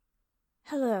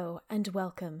Hello and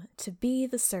welcome to Be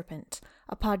the Serpent,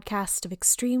 a podcast of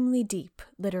extremely deep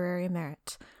literary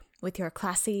merit, with your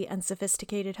classy and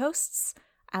sophisticated hosts,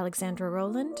 Alexandra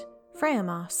Rowland, Freya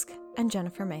Mosk, and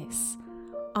Jennifer Mace.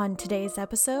 On today's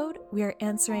episode, we are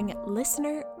answering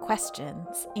listener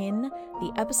questions in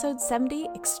the Episode 70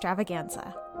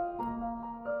 Extravaganza.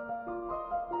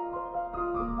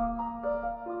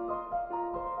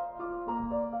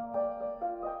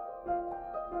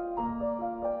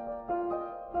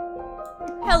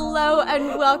 Hello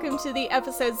and welcome to the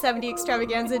Episode 70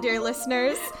 Extravaganza, dear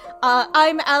listeners.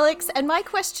 I'm Alex, and my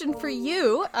question for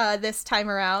you this time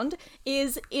around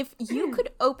is, if you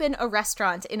could open a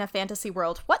restaurant in a fantasy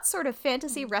world, what sort of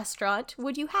fantasy restaurant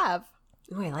would you have?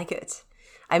 Oh, I like it.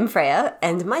 I'm Freya,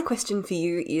 and my question for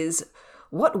you is,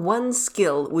 what one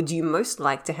skill would you most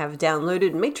like to have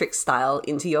downloaded Matrix style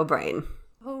into your brain?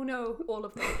 Oh no, all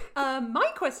of them.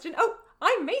 My question... Oh,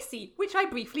 I'm Macy, which I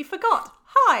briefly forgot.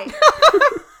 Hi.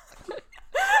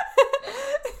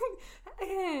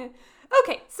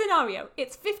 Okay, scenario.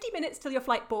 It's 50 minutes till your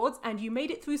flight boards and you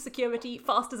made it through security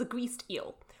fast as a greased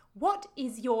eel. What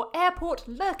is your airport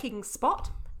lurking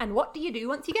spot and what do you do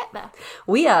once you get there?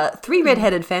 We are three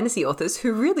red-headed fantasy authors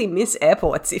who really miss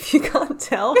airports, if you can't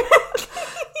tell.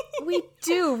 We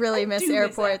do really miss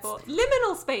airports.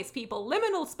 Liminal space, people.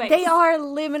 Liminal space. They are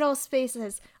liminal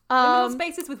spaces. Liminal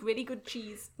spaces with really good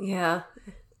cheese. Yeah.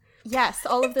 Yes,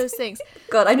 all of those things.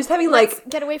 God, I'm just having Let's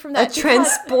get away from that. A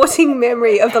transporting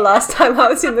memory of the last time I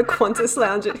was in the Qantas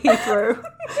lounge at Heathrow.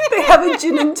 They have a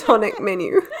gin and tonic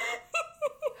menu.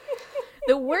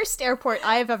 The worst airport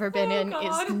I've ever been in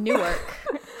is Newark.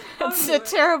 It's a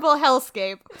terrible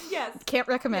hellscape. Yes. Can't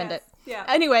recommend it. Yeah.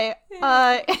 Anyway,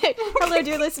 hello,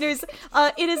 dear listeners.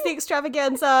 It is the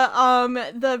Extravaganza,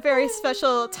 the very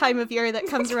special time of year that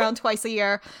comes around twice a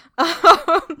year,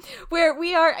 where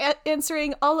we are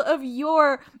answering all of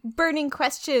your burning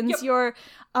questions, your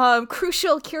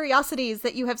crucial curiosities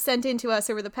that you have sent in to us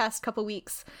over the past couple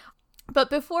weeks. But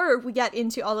before we get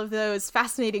into all of those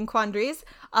fascinating quandaries,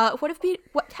 what have we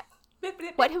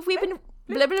been...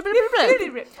 Blah, blah, blah, blah,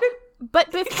 blah.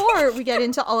 But before we get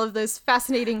into all of those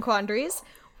fascinating quandaries,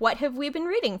 what have we been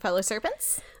reading, fellow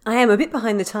serpents? I am a bit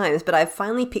behind the times, but I've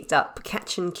finally picked up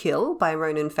Catch and Kill by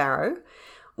Ronan Farrow,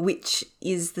 which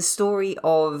is the story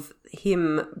of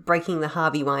him breaking the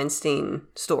Harvey Weinstein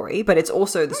story, but it's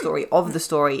also the story of the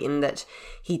story in that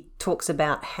he talks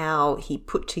about how he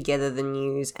put together the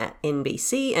news at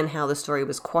NBC and how the story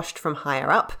was quashed from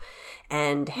higher up,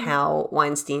 and how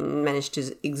Weinstein managed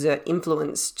to exert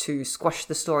influence to squash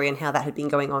the story and how that had been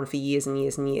going on for years and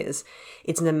years and years.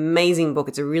 It's an amazing book.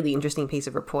 It's a really interesting piece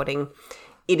of reporting.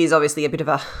 It is obviously a bit of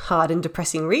a hard and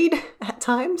depressing read at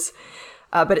times,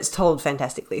 but it's told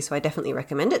fantastically, so I definitely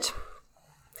recommend it.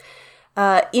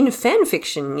 In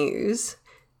fanfiction news,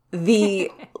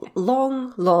 the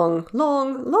long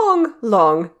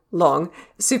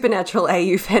Supernatural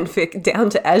AU fanfic Down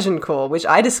to Agincourt, which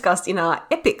I discussed in our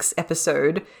Epics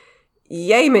episode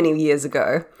yay many years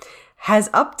ago, has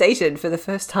updated for the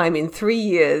first time in 3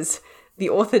 years. The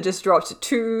author just dropped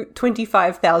 2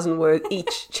 25,000 word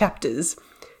each chapters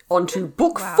onto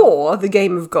Book 4, The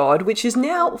Game of God, which is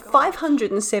now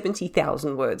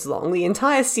 570,000 words long. The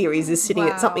entire series is sitting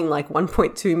at something like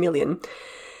 1.2 million.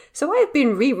 So I've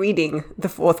been rereading the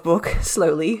fourth book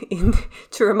slowly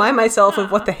to remind myself of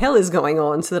what the hell is going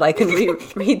on so that I can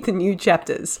read the new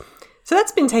chapters. So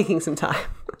that's been taking some time.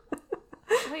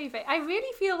 I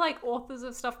really feel like authors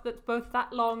of stuff that's both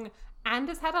that long and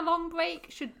has had a long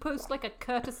break should post like a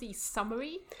courtesy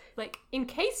summary, like in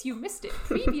case you missed it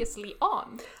previously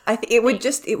on. I think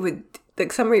the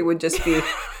summary would just be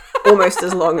almost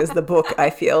as long as the book, I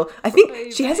feel. I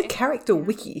think she has a character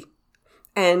wiki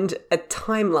and a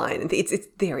timeline. It's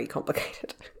very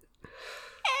complicated.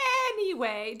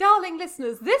 Anyway, darling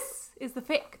listeners, this is the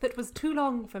fic that was too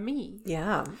long for me.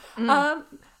 Yeah.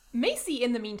 Macy,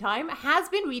 in the meantime, has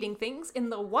been reading things in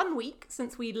the 1 week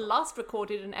since we last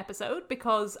recorded an episode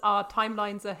because our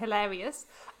timelines are hilarious.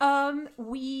 You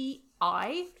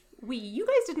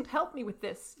guys didn't help me with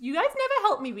this. You guys never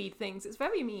help me read things. It's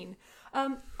very mean.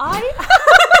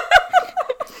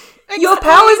 Your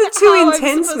powers are too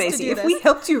intense, Macy. If we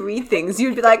helped you read things,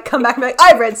 you'd be like, come back and be like,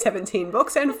 I've read 17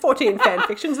 books and 14 fan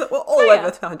fictions that were all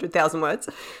over 100,000 words.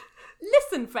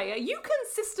 Listen, Freya, you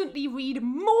consistently read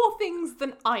more things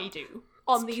than I do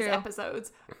on these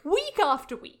episodes, week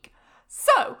after week.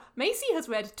 So, Macy has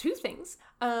read 2 things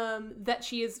that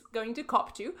she is going to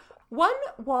cop to. One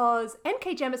was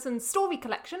N.K. Jemisin's story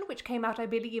collection, which came out, I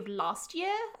believe, last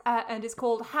year, and is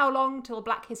called How Long Till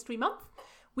Black History Month,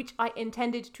 which I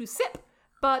intended to sip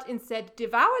but instead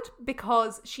devoured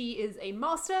because she is a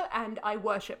master and I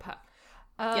worship her.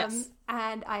 Yes.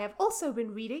 And I have also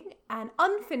been reading an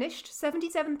unfinished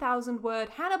 77,000-word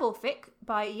Hannibal fic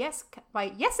by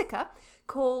Jessica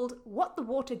called What the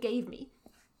Water Gave Me,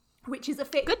 which is a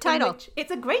fic. Good title.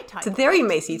 It's a great title. It's a very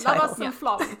Macy title. Love us some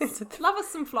Florence. Love us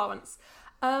some Florence.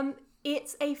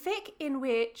 It's a fic in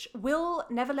which Will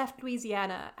never left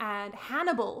Louisiana and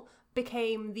Hannibal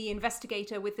became the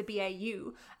investigator with the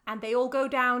BAU, and they all go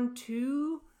down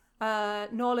to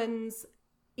New Orleans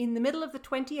in the middle of the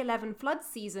 2011 flood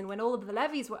season when all of the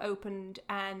levees were opened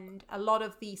and a lot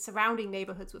of the surrounding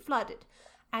neighborhoods were flooded.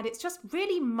 And it's just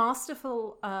really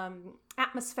masterful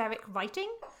atmospheric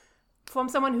writing from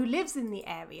someone who lives in the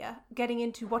area, getting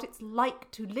into what it's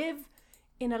like to live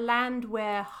in a land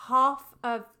where half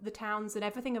of the towns and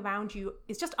everything around you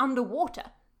is just underwater.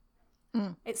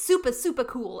 It's super, super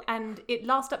cool, and it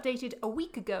last updated a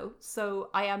week ago, so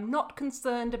I am not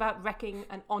concerned about wrecking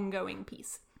an ongoing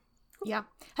piece. Yeah.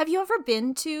 Have you ever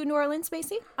been to New Orleans,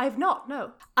 Macy? I've not,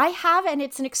 no. I have, and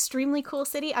it's an extremely cool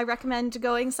city. I recommend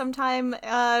going sometime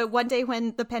one day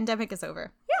when the pandemic is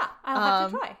over. Yeah, I'll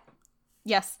have to try.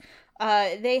 Yes.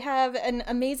 They have an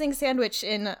amazing sandwich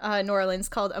in New Orleans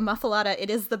called a muffalata.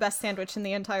 It is the best sandwich in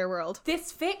the entire world.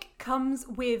 This fic comes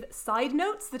with side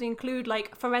notes that include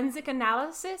like forensic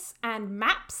analysis and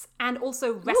maps and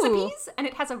also recipes, and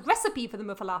it has a recipe for the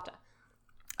muffalata.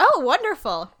 Oh,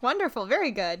 wonderful. Wonderful. Very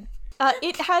good.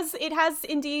 It has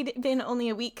indeed been only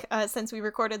a week since we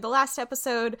recorded the last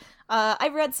episode.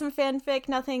 I've read some fanfic,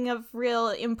 nothing of real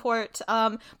import.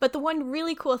 But the one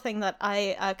really cool thing that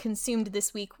I consumed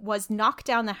this week was Knock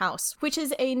Down the House, which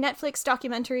is a Netflix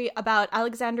documentary about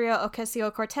Alexandria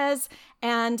Ocasio-Cortez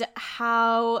and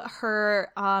how her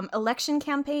election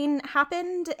campaign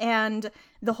happened and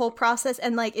the whole process.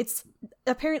 And like, it's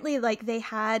apparently like they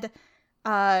had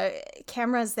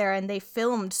cameras there and they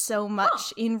filmed so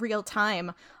much in real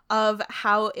time of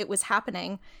how it was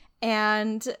happening,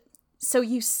 and so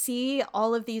you see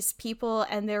all of these people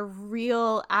and their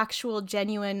real actual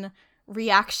genuine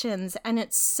reactions, and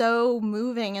it's so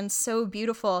moving and so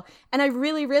beautiful, and I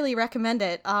really, really recommend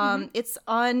it. It's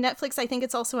on Netflix. I think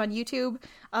it's also on YouTube,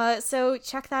 so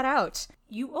check that out.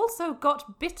 You also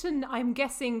got bitten, I'm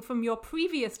guessing, from your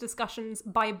previous discussions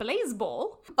by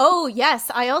Blazeball. Oh,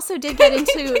 yes. I also did get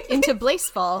into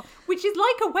Blazeball. Which is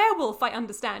like a werewolf, I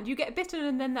understand. You get bitten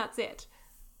and then that's it.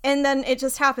 And then it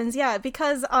just happens, yeah.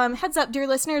 Because, heads up, dear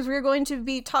listeners, we're going to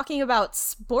be talking about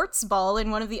sports ball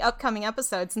in one of the upcoming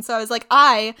episodes. And so I was like,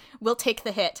 I will take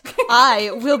the hit.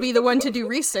 I will be the one to do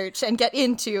research and get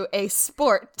into a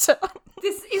sport.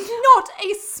 This is not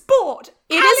a sport!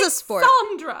 It is a sport.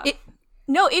 Alexandra!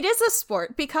 No, it is a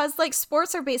sport because, like,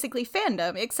 sports are basically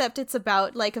fandom, except it's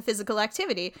about, like, a physical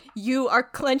activity. You are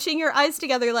clenching your eyes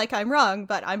together like I'm wrong,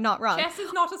 but I'm not wrong. Chess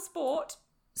is not a sport.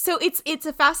 So it's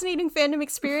a fascinating fandom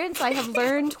experience. I have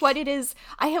learned what it is.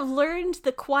 I have learned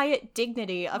the quiet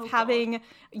dignity of having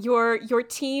your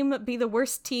team be the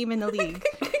worst team in the league,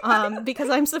 because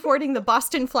I'm supporting the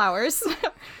Boston Flowers.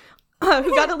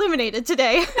 Who got eliminated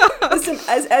today. Listen,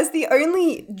 as the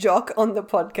only jock on the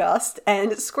podcast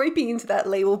and scraping into that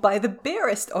label by the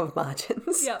barest of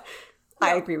margins,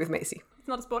 I agree with Macy. It's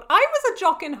not a sport. I was a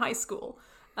jock in high school.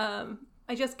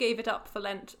 I just gave it up for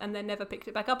Lent and then never picked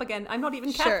it back up again. I'm not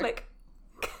even Catholic.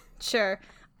 Sure.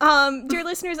 Dear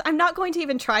listeners, I'm not going to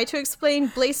even try to explain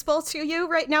Blazeball to you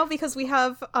right now because we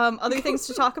have other things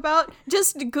to talk about.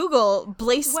 Just Google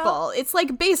Blazeball. Well, it's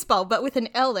like baseball, but with an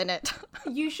L in it.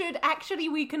 You should actually,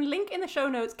 we can link in the show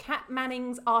notes Kat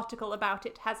Manning's article about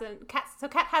it. Kat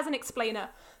has an explainer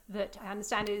that I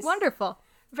understand is wonderful.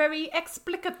 Very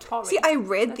explicatory. See, I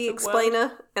read the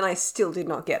explainer and I still did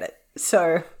not get it.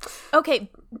 So, okay,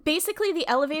 basically the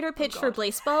elevator pitch for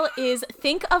Blazeball is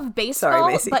think of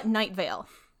baseball, but Night Vale.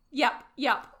 Yep.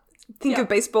 Think of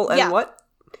baseball and what?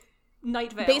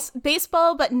 Night Vale.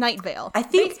 Baseball, but Night Vale. I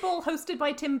think baseball hosted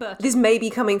by Tim Burton. This may be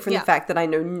coming from the fact that I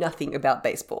know nothing about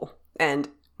baseball and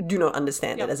do not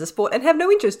understand it as a sport and have no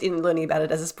interest in learning about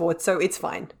it as a sport, so it's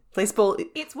fine. Baseball.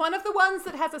 It's one of the ones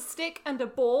that has a stick and a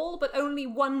ball, but only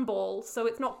one ball, so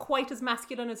it's not quite as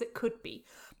masculine as it could be.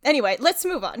 Anyway, let's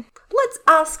move on. Let's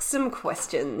ask some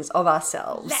questions of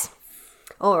ourselves.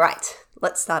 All right,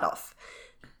 let's start off.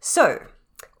 So,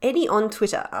 Eddie on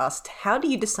Twitter asked, how do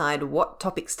you decide what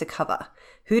topics to cover?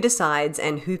 Who decides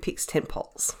and who picks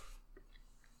tentpoles?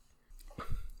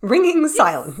 Ringing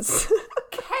silence.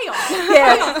 Chaos.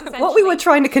 Yeah, what we were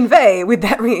trying to convey with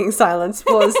that ringing silence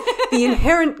was the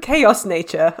inherent chaos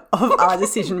nature of our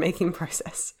decision-making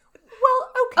process. Well,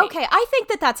 Okay, I think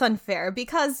that's unfair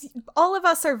because all of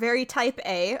us are very type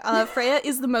A. Freya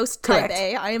is the most type Correct.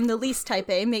 A. I am the least type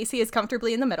A. Macy is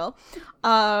comfortably in the middle.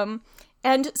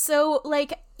 And so,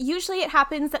 like, usually it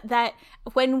happens that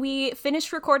when we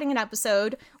finish recording an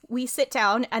episode, we sit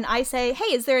down and I say,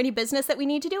 hey, is there any business that we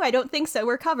need to do? I don't think so.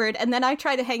 We're covered. And then I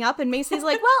try to hang up and Macy's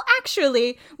like, well,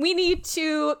 actually, we need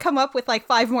to come up with like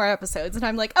 5 more episodes. And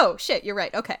I'm like, oh, shit, you're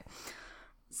right. Okay.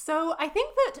 So I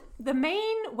think that the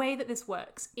main way that this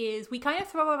works is we kind of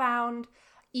throw around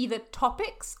either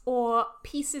topics or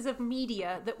pieces of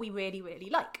media that we really, really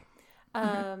like.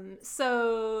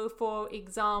 So, for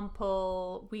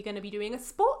example, we're going to be doing a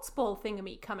sports ball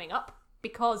thingamy coming up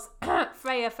because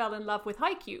Freya fell in love with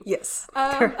Haikyuu. Yes.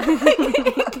 And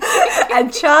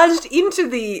charged into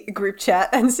the group chat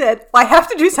and said, I have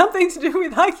to do something to do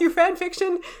with Haikyuu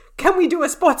fanfiction. Can we do a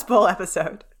sports ball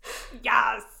episode?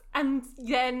 Yes! And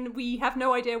then we have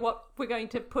no idea what we're going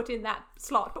to put in that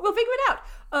slot, but we'll figure it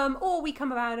out. Or we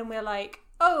come around and we're like,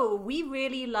 oh, we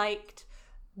really liked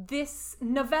this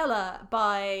novella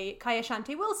by Kaya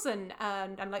Shanti Wilson.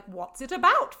 And I'm like, what's it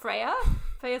about, Freya?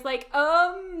 Freya's like,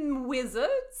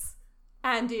 wizards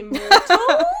and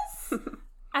immortals.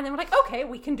 And then we're like, okay,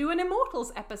 we can do an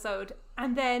Immortals episode.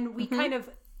 And then we kind of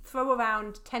throw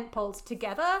around tentpoles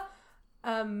together.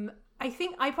 I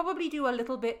think I probably do a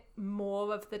little bit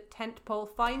more of the tentpole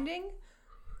finding.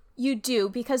 You do,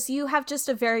 because you have just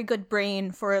a very good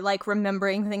brain for, like,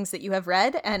 remembering things that you have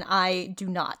read, and I do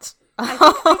not. I think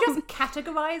I just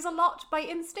categorize a lot by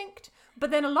instinct.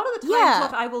 But then a lot of the times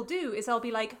what I will do is I'll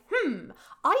be like,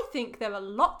 I think there are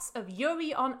lots of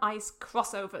Yuri on Ice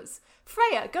crossovers.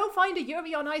 Freya, go find a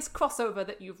Yuri on Ice crossover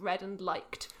that you've read and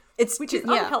liked. Which is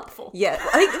unhelpful. Yeah,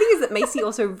 I think the thing is that Macy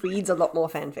also reads a lot more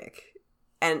fanfic.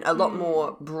 And a lot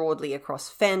more broadly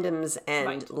across fandoms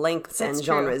and lengths and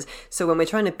genres. So when we're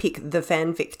trying to pick the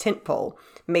fanfic tentpole,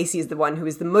 Macy is the one who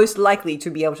is the most likely to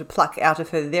be able to pluck out of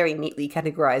her very neatly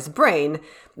categorized brain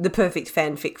the perfect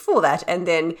fanfic for that. And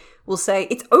then we'll say,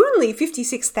 it's only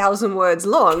 56,000 words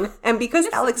long. And because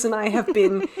Alex and I have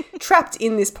been trapped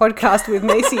in this podcast with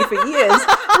Macy for years,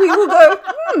 we will go,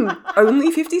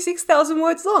 only 56,000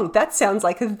 words long. That sounds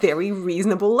like a very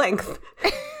reasonable length.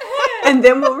 And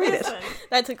then we'll read it.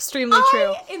 That's extremely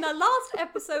true. In the last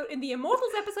episode, in the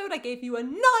Immortals episode, I gave you a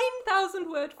 9,000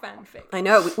 word fanfic. I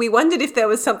know. We wondered if there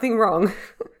was something wrong.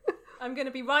 I'm going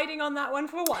to be riding on that one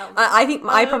for a while. I think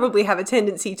I probably have a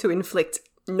tendency to inflict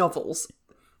novels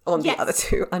on the other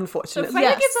two, unfortunately. So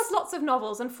Freya gives us lots of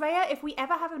novels, and Freya, if we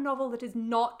ever have a novel that is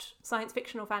not science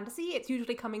fiction or fantasy, it's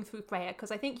usually coming through Freya,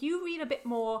 because I think you read a bit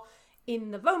more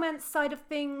in the romance side of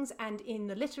things and in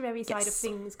the literary side of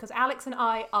things, because Alex and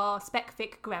I are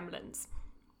spec-fic gremlins.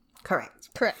 Correct.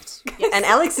 Yes. And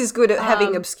Alex is good at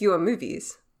having obscure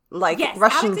movies, like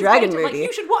Russian Alex Dragon is movie. like,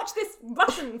 you should watch this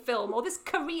Russian film or this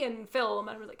Korean film.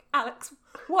 And I was like, Alex,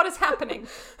 what is happening?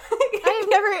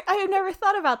 I have never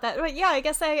thought about that. But yeah, I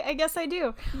guess I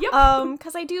do. Yep.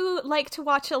 Because I do like to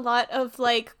watch a lot of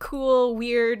like cool,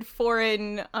 weird,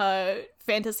 foreign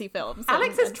fantasy films.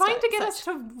 Alex is trying to get us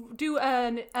to do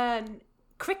an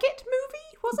cricket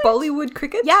movie, was it? Bollywood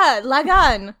cricket? Yeah,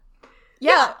 Lagan.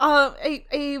 Yeah,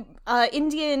 a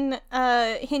Indian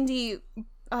Hindi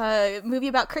movie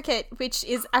about cricket, which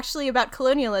is actually about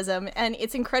colonialism, and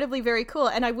it's incredibly very cool.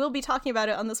 And I will be talking about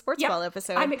it on the Sports Ball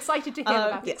episode. I'm excited to hear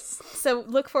about it. Yes. So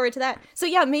look forward to that. So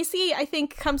yeah, Macy, I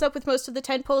think, comes up with most of the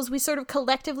tentpoles. We sort of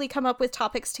collectively come up with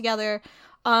topics together.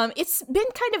 It's been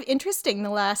kind of interesting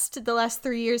the last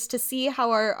 3 years to see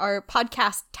how our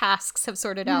podcast tasks have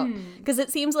sorted out, because it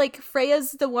seems like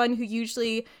Freya's the one who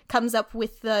usually comes up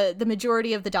with the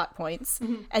majority of the dot points,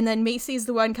 and then Macy's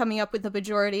the one coming up with the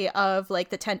majority of like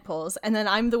the tentpoles, and then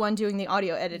I'm the one doing the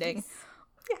audio editing. Yes.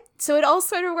 Yeah. So it all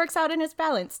sort of works out and it's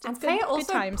balanced. And Freya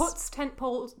also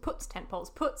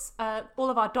puts all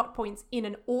of our dot points in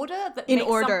an order that makes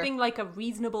something like a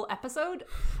reasonable episode,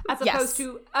 as opposed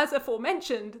to, as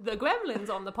aforementioned, the gremlins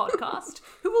on the podcast,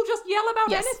 who will just yell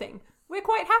about anything. We're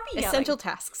quite happy yelling. Essential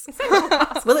tasks.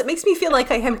 Well, it makes me feel like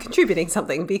I am contributing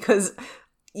something, because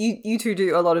you two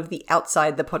do a lot of the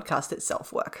outside the podcast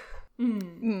itself work.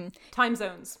 Time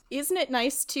zones. Isn't it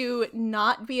nice to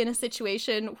not be in a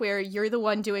situation where you're the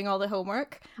one doing all the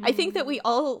homework? I think that we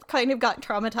all kind of got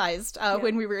traumatized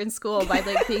when we were in school by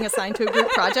like being assigned to a group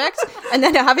project and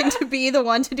then having to be the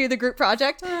one to do the group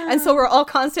project. And so we're all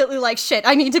constantly like, shit,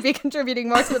 I need to be contributing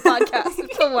more to the podcast.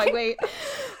 Oh my wait.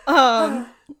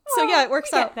 So yeah, it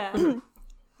works out. There.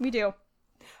 We do.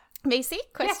 Macy,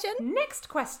 question? Yes, next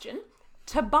question.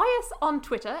 Tobias on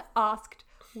Twitter asked,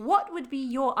 what would be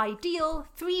your ideal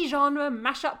 3-genre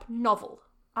mashup novel,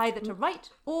 either to write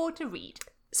or to read?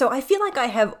 So I feel like I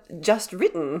have just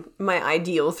written my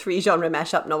ideal 3-genre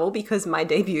mashup novel because my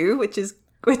debut, which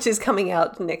is coming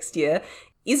out next year,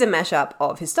 is a mashup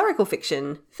of historical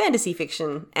fiction, fantasy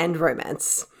fiction, and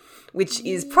romance, which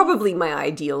is probably my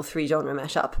ideal 3-genre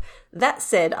mashup. That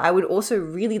said, I would also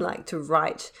really like to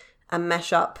write a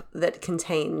mashup that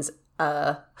contains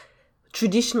a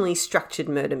traditionally structured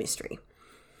murder mystery.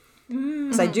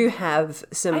 Because I do have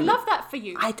some... I love that for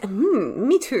you.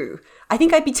 Me too. I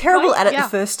think I'd be terrible at it the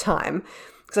first time.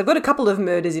 Because I've got a couple of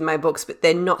murders in my books, but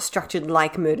they're not structured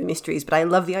like murder mysteries. But I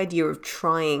love the idea of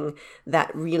trying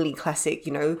that really classic,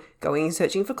 going and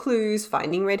searching for clues,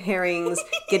 finding red herrings,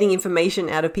 getting information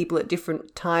out of people at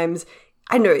different times.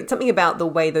 I know, it's something about the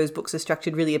way those books are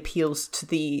structured really appeals to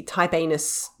the type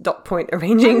anus dot point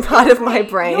arranging part of my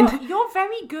brain. You're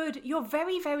very good. You're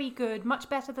very, very good. Much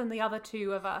better than the other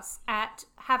two of us at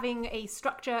having a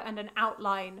structure and an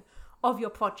outline of your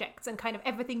projects and kind of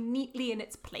everything neatly in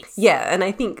its place. Yeah, and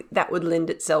I think that would lend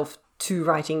itself to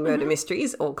writing murder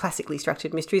mysteries or classically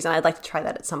structured mysteries, and I'd like to try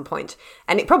that at some point.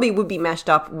 And it probably would be mashed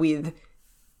up with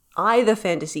either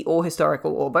fantasy or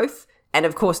historical or both. And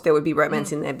of course, there would be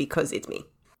romance in there because it's me.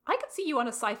 I could see you on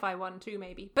a sci-fi one too,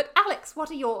 maybe. But Alex,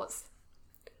 what are yours?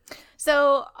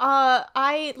 So,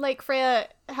 I, like Freya,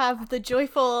 have the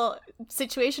joyful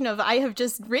situation of I have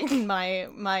just written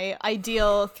my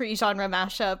ideal 3-genre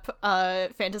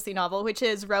mashup fantasy novel, which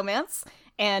is romance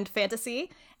and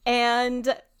fantasy,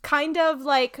 and kind of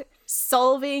like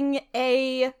solving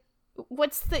I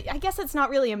guess it's not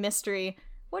really a mystery.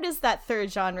 What is that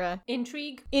third genre?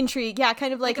 Intrigue? Intrigue, yeah,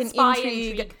 kind of like an spy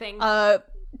intrigue thing.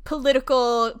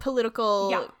 Political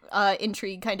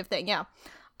intrigue kind of thing, yeah.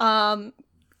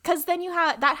 Because then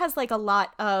that has like a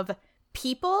lot of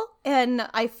people, and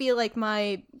I feel like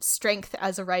my strength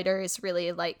as a writer is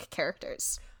really like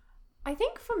characters. I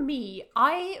think for me,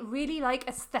 I really like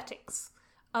aesthetics.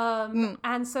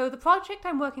 And so the project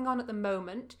I'm working on at the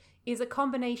moment is a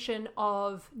combination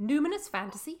of numinous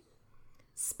fantasy,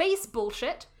 space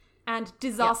bullshit, and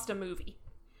disaster movie.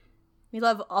 We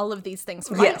love all of these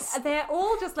things. Yes. They're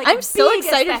all just like I'm so big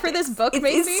excited aesthetics. for this book, It's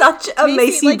Macy. such a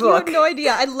Macy like, book. You have no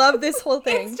idea. I love this whole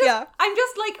thing. I'm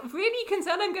just like really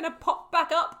concerned I'm going to pop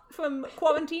back up from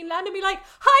quarantine land and be like,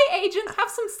 hi agent, have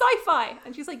some sci-fi.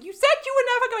 And she's like, you said you were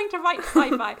never going to write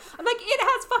sci-fi. I'm like, it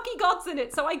has fucky gods in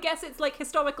it, so I guess it's like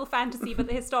historical fantasy, but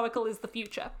the historical is the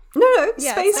future. No,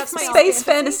 Yeah, that's my space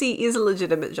fantasy is a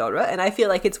legitimate genre, and I feel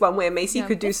like it's one where Macy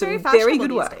could do it's some very fashionable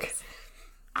good these work. days.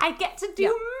 I get to do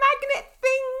magnet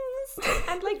things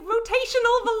and like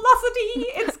rotational velocity.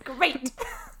 It's great.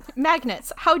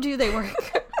 Magnets, how do they work?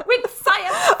 With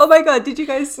science. Oh my god, did you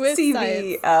guys With see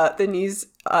the news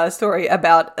story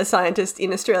about a scientist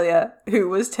in Australia who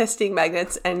was testing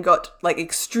magnets and got like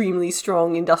extremely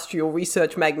strong industrial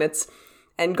research magnets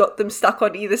and got them stuck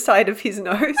on either side of his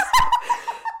nose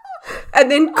and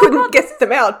then couldn't get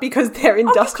them out because they're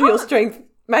industrial strength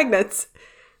magnets.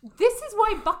 This is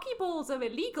why buckyballs are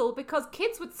illegal, because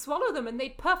kids would swallow them and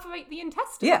they'd perforate the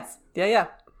intestines. Yeah.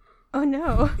 Oh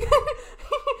no.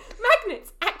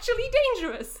 Magnets, actually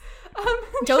dangerous.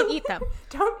 Don't eat them.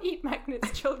 Don't eat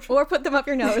magnets, children. Or put them up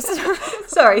your nose.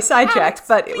 Sorry, sidetracked, Alex,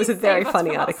 but it was a please very save us funny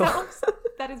from article. ourselves.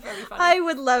 That is very funny. I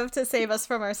would love to save us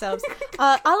from ourselves.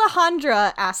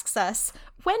 Alejandra asks us,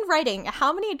 when writing,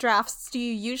 how many drafts do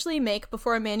you usually make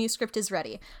before a manuscript is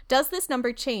ready? Does this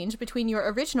number change between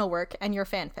your original work and your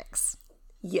fanfics?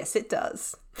 Yes, it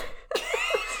does.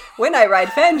 When I write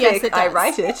fanfic, Yes, it I does.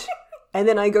 write it, and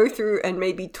then I go through and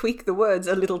maybe tweak the words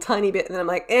a little tiny bit, and then I'm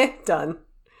like, done.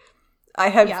 I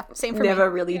have same for never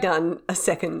me. really done a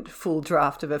second full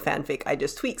draft of a fanfic. I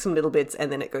just tweak some little bits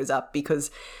and then it goes up,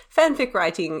 because fanfic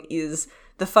writing is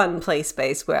the fun play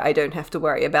space where I don't have to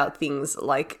worry about things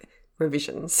like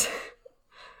revisions.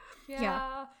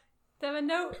 Yeah. There are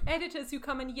no editors who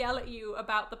come and yell at you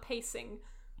about the pacing.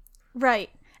 Right.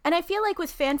 And I feel like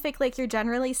with fanfic, like, you're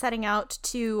generally setting out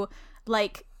to,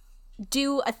 like,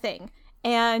 do a thing.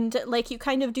 And, like, you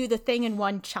kind of do the thing in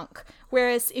one chunk.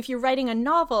 Whereas if you're writing a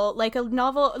novel, like,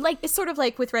 it's sort of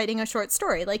like with writing a short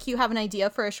story. Like, you have an idea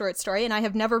for a short story, and I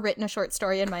have never written a short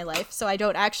story in my life, so I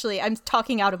don't actually, I'm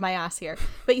talking out of my ass here.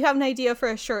 But you have an idea for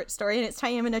a short story, and it's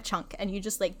time in a chunk, and you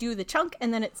just, like, do the chunk,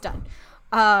 and then it's done.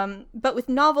 But with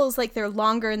novels, like, they're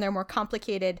longer and they're more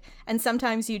complicated, and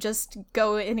sometimes you just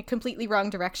go in a completely wrong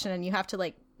direction, and you have to,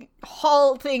 like,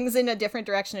 haul things in a different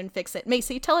direction and fix it.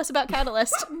 Macy, tell us about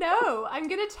Catalyst. No, I'm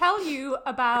going to tell you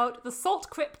about The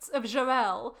Salt Crypts of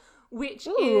Jarell, which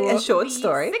A is short the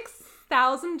story.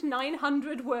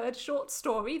 6,900 word short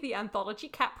story. The anthology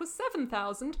cap was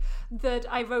 7,000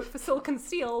 that I wrote for Silk and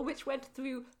Steel, which went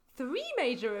through 3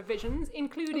 major revisions,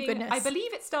 including, goodness. I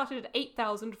believe it started at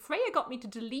 8,000. Freya got me to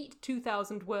delete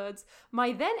 2,000 words.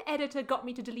 My then editor got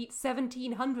me to delete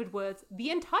 1,700 words,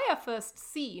 the entire first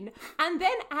scene, and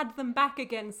then add them back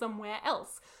again somewhere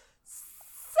else.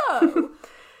 So,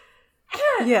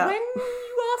 Yeah. when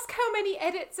you ask how many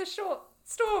edits a short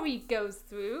story goes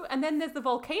through, and then there's the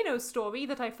volcano story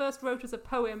that I first wrote as a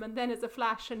poem and then as a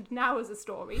flash and now as a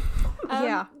story.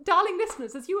 Yeah. Darling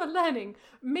listeners, as you are learning,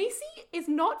 Macy is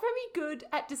not very good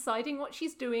at deciding what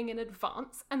she's doing in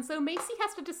advance, and so Macy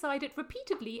has to decide it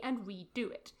repeatedly and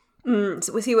redo it.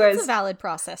 So we see whereas It's a valid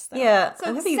process, though. yeah, So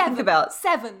I'm having to think about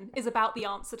 7 is about the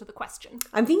answer to the question.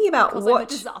 I'm thinking about Because I'm a what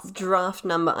disaster. draft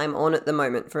number I'm on at the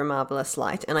moment for A Marvelous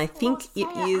Light, and I think it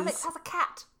Freya, is Alex has a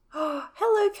cat.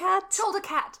 Hello cat. Shoulder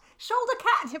cat. Shoulder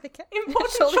cat. have a cat.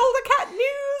 Important Shoulder- shoulder cat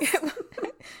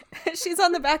news. She's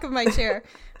on the back of my chair.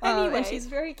 Anyway. And she's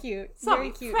very cute. Sorry,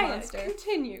 Very cute Freya, monster.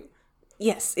 continue.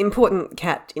 Yes, important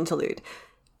cat interlude.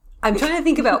 I'm trying to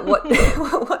think about what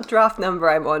what draft number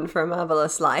I'm on for A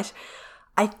Marvelous Light.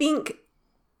 I think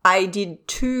I did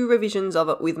 2 revisions of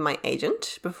it with my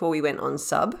agent before we went on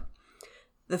sub.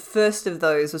 The first of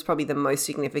those was probably the most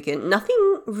significant.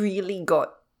 Nothing really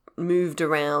got moved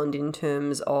around in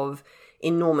terms of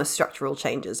enormous structural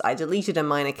changes. I deleted a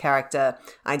minor character.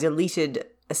 I deleted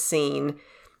a scene.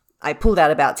 I pulled out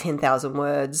about 10,000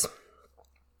 words,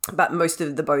 but most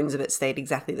of the bones of it stayed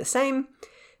exactly the same.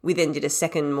 We then did a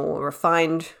second, more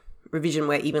refined revision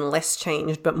where even less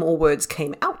changed, but more words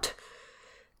came out.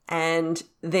 And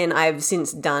then I've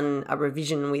since done a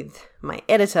revision with my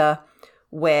editor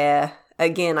where,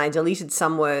 again, I deleted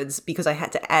some words because I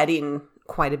had to add in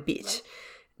quite a bit.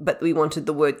 But we wanted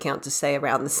the word count to stay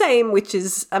around the same, which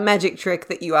is a magic trick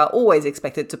that you are always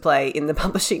expected to play in the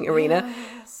publishing arena.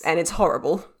 Yes. And it's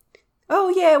horrible. Oh,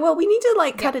 yeah, well, we need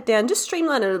to, cut it down, just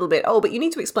streamline it a little bit. Oh, but you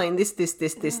need to explain this,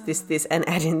 and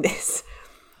add in this.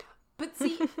 But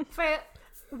see, Freya,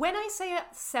 when I say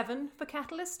 7 for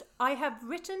Catalyst, I have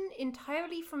written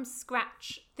entirely from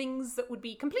scratch things that would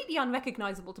be completely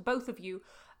unrecognizable to both of you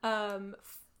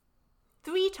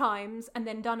 3 times and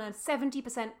then done a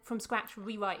 70% from scratch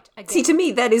rewrite again. See, to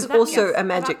me, that is that also means a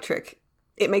magic about trick.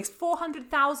 It makes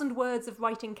 400,000 words of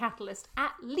writing Catalyst,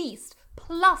 at least,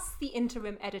 plus the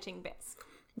interim editing bits.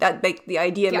 the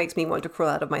idea makes me want to crawl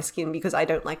out of my skin because I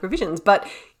don't like revisions. But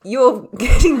you're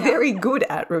getting very good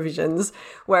at revisions,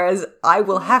 whereas I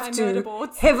will have My to murder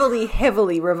boards.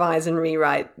 heavily revise and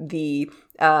rewrite the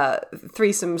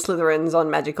Threesome Slytherins on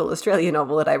Magical Australia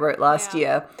novel that I wrote last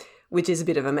year, which is a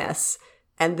bit of a mess.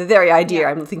 And the very idea,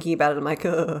 I'm thinking about it, I'm like,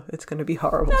 it's going to be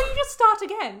horrible. No, you just start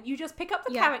again. You just pick up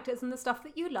the characters and the stuff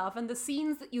that you love and the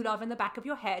scenes that you love in the back of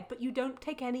your head, but you don't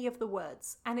take any of the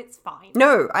words, and it's fine.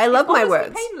 No, I love my Honestly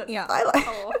words. painless. Yeah. I like.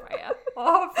 Oh, Freya.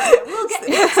 Oh, Freya. We'll get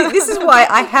See, this is why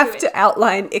I have it. to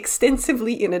outline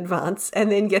extensively in advance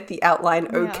and then get the outline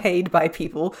okayed by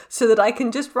people so that I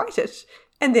can just write it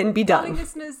and then be Darling done.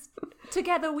 listeners,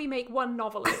 together we make one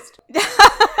novelist.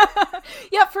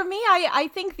 Yeah, for me, I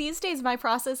think these days my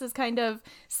process is kind of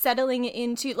settling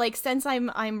into, since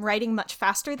I'm writing much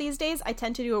faster these days, I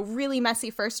tend to do a really messy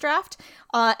first draft,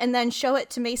 and then show it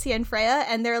to Macy and Freya,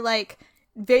 and they're like,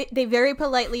 they very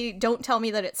politely don't tell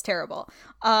me that it's terrible,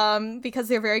 because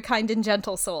they're very kind and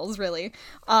gentle souls, really.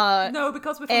 No,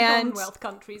 because we're from Commonwealth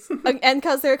countries. And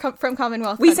because they're from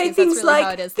Commonwealth We countries, say things that's really how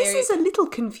like, it is. this is a little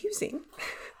confusing.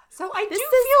 So I do is-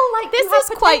 feel like this you have is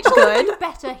quite potential to good. do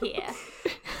better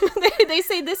here. They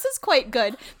say this is quite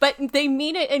good, but they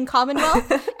mean it in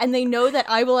Commonwealth, and they know that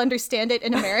I will understand it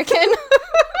in American.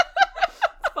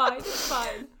 It's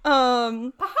fine.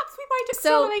 Perhaps We might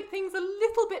accelerate things a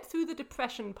little bit through the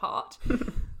depression part.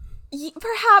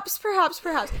 Perhaps.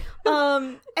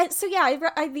 And so yeah,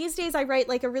 I these days I write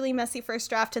like a really messy first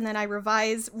draft, and then I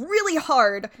revise really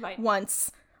hard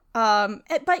once.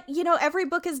 But every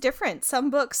book is different. Some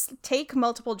books take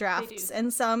multiple drafts,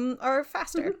 and some are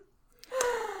faster.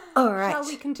 All right, Shall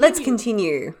we continue? let's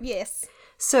continue. Yes.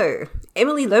 So,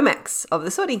 Emily Lomax of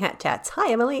the Sorting Hat Chats,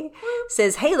 hi Emily,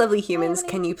 says, hey lovely humans,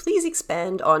 can you please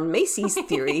expand on Macy's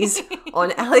theories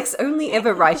on Alex only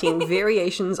ever writing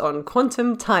variations on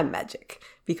quantum time magic?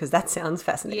 Because that sounds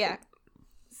fascinating. Yeah.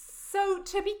 So,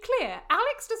 to be clear,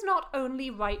 Alex does not only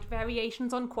write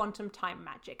variations on quantum time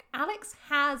magic. Alex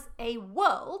has a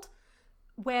world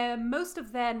where most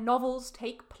of their novels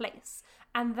take place.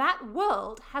 And that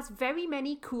world has very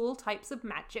many cool types of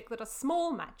magic that are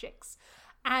small magics.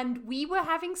 And we were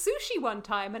having sushi one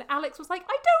time, and Alex was like,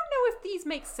 I don't know if these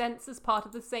make sense as part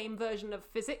of the same version of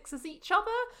physics as each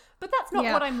other, but that's not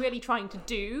what I'm really trying to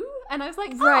do. And I was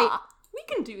like, Right. we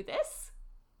can do this.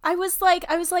 I was like,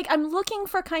 I'm looking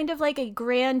for kind of like a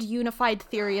grand unified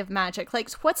theory of magic.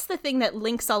 Like, what's the thing that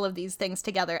links all of these things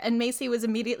together? And Macy was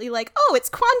immediately like, oh, it's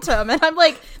quantum. And I'm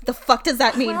like, the fuck does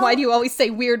that mean? Why do you always say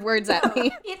weird words at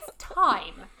me? It's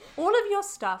time. All of your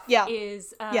stuff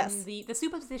is Yes. the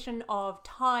superposition of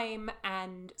time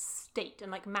and state,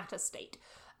 and like matter state.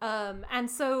 And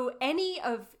so any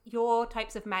of your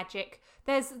types of magic,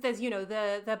 there's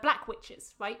the Black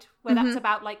Witches, right? Where that's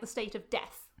about like the state of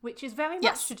death, which is very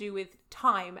much to do with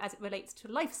time as it relates to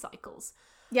life cycles.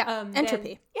 Yeah,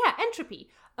 entropy. Entropy.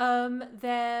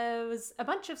 There's a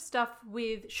bunch of stuff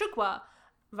with Shugwa,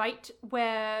 right?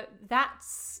 Where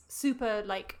that's super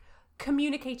like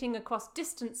communicating across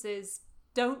distances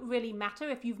don't really matter.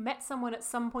 If you've met someone at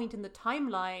some point in the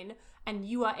timeline and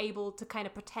you are able to kind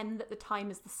of pretend that the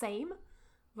time is the same,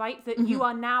 right? That you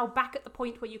are now back at the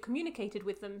point where you communicated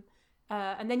with them,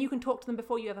 and then you can talk to them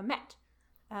before you ever met.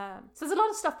 So there's a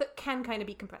lot of stuff that can kind of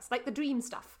be compressed, like the dream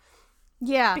stuff.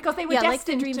 Yeah. Because they were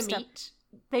destined to meet.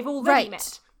 They've already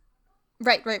met.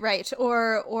 Right.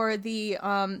 Or the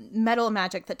metal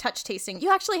magic, the touch tasting.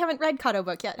 You actually haven't read Kato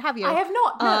book yet, have you? I have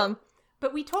not, no.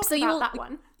 But we talked about that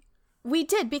one. We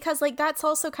did, because like that's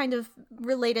also kind of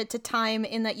related to time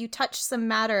in that you touch some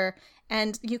matter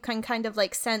and you can kind of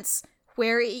like sense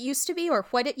where it used to be or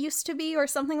what it used to be or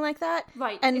something like that.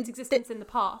 Right, and its existence in the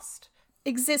past.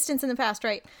 Existence in the past,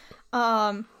 right.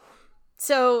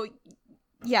 So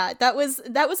yeah, that was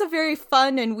a very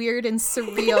fun and weird and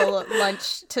surreal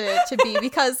lunch to be,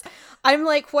 because I'm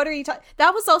like, what are you talking?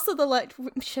 That was also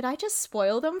should I just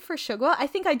spoil them for Shugwa? I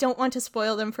think I don't want to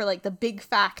spoil them for like the big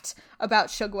fact about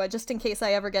Shugwa, just in case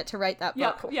I ever get to write that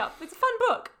book. Yeah, it's a fun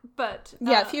book, but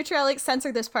yeah, future Alex,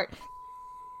 censor this part.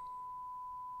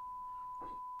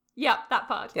 Yeah, that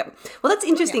part. Yep. Well, that's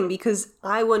interesting because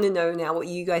I want to know now what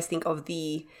you guys think of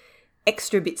the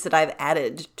extra bits that I've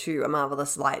added to A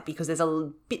Marvelous Light, because there's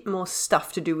a bit more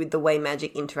stuff to do with the way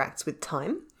magic interacts with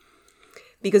time.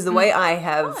 Because the way I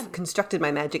have constructed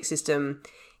my magic system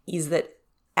is that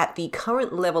at the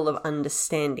current level of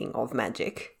understanding of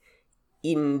magic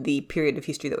in the period of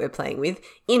history that we're playing with,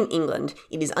 in England,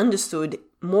 it is understood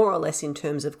more or less in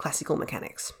terms of classical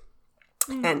mechanics.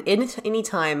 And any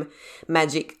time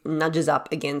magic nudges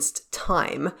up against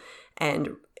time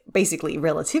and basically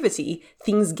relativity,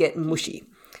 things get mushy.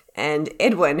 And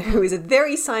Edwin, who is a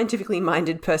very scientifically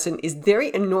minded person, is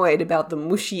very annoyed about the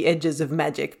mushy edges of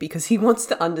magic because he wants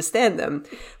to understand them,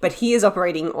 but he is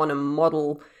operating on a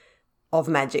model of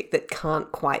magic that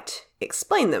can't quite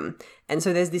explain them. And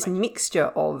so there's this mixture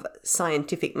of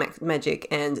scientific magic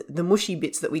and the mushy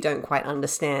bits that we don't quite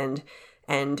understand.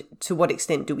 And to what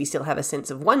extent do we still have a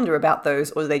sense of wonder about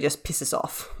those, or do they just piss us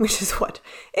off, which is what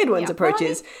Edwin's approach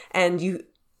is. And you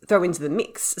throw into the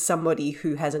mix somebody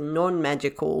who has a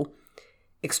non-magical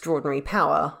extraordinary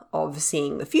power of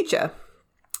seeing the future.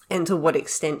 And to what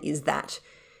extent is that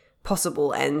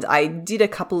possible? And I did a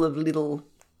couple of little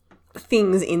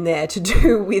things in there to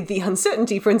do with the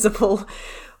uncertainty principle,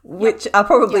 which are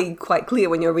probably quite clear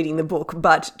when you're reading the book.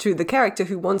 But to the character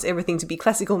who wants everything to be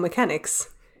classical mechanics,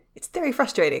 it's very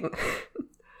frustrating.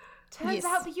 Turns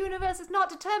out the universe is not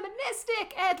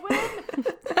deterministic, Edwin!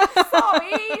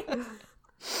 Sorry!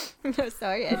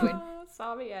 Sorry, Edwin.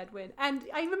 Sorry, Edwin. And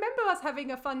I remember us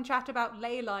having a fun chat about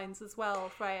ley lines as well,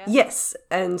 Freya. Yes,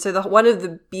 and so one of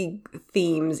the big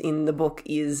themes in the book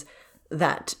is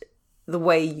that the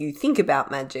way you think about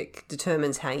magic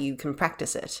determines how you can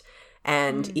practice it.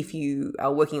 And if you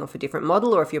are working off a different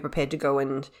model, or if you're prepared to go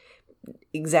and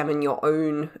examine your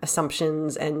own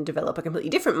assumptions and develop a completely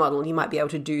different model, you might be able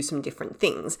to do some different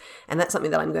things. And that's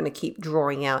something that I'm going to keep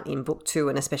drawing out in book 2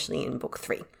 and especially in book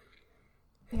 3.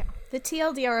 Yeah. The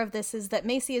TLDR of this is that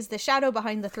Macy is the shadow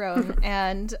behind the throne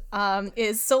and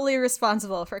is solely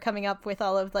responsible for coming up with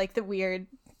all of like the weird...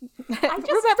 Remember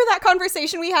that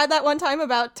conversation we had that one time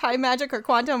about time magic or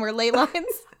quantum or ley lines?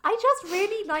 I just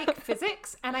really like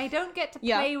physics and I don't get to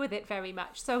play with it very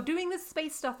much. So doing this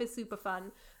space stuff is super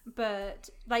fun. But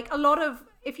like a lot of,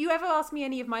 if you ever ask me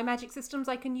any of my magic systems,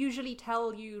 I can usually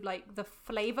tell you like the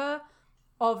flavor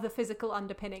of the physical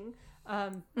underpinning.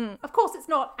 Of course, it's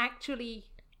not actually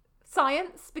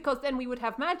science because then we would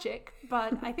have magic.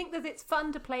 But I think that it's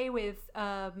fun to play with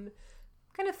kind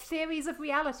of theories of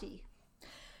reality.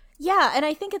 Yeah, and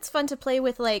I think it's fun to play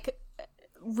with like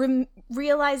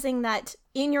realizing that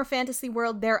in your fantasy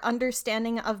world, their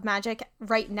understanding of magic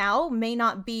right now may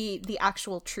not be the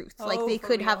actual truth. Like they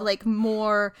could have like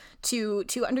more to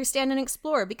understand and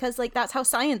explore, because like that's how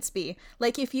science be.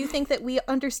 Like if you think that we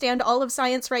understand all of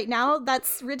science right now,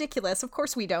 that's ridiculous. Of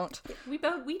course we don't. We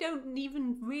don't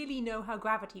even really know how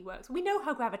gravity works. We know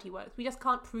how gravity works. We just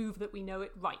can't prove that we know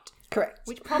it right. Correct.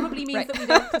 Which probably means that we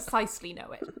don't precisely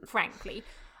know it, frankly.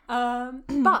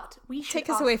 But we should take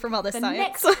us away from all this the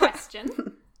science. Next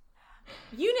question.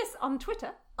 Eunice on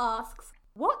Twitter asks,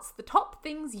 what's the top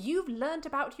things you've learned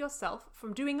about yourself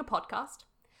from doing a podcast?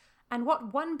 And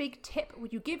what one big tip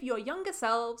would you give your younger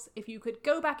selves if you could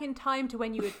go back in time to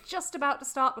when you were just about to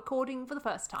start recording for the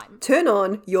first time? Turn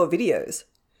on your videos.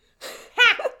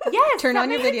 Yes, Turn that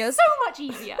on your made it videos. so much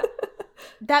easier.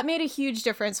 That made a huge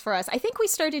difference for us. I think we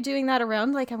started doing that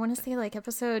around like, I want to say like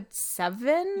episode 7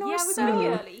 or Yeah, it was so. really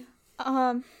early.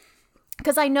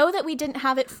 Because I know that we didn't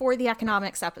have it for the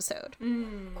economics episode.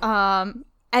 And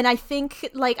I think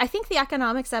the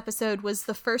economics episode was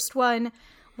the first one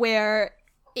where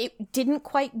it didn't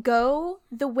quite go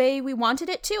the way we wanted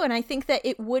it to, and I think that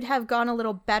it would have gone a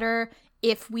little better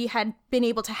if we had been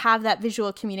able to have that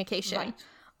visual communication.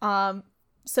 Right.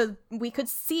 So we could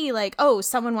see like, oh,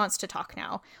 someone wants to talk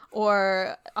now,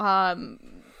 or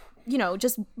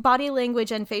just body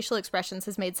language and facial expressions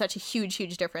has made such a huge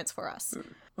difference for us.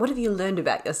 What have you learned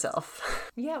about yourself?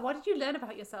 Yeah, what did you learn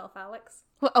about yourself, Alex?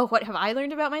 What have I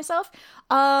learned about myself?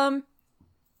 In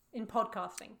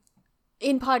podcasting.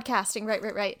 In podcasting,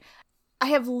 right. I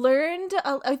have learned,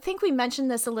 I think we mentioned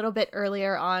this a little bit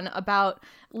earlier on about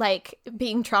like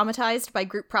being traumatized by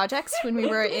group projects when we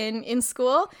were in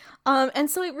school. And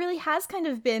so it really has kind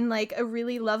of been like a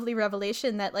really lovely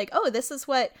revelation that like, oh, this is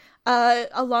what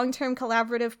a long-term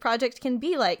collaborative project can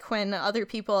be like when other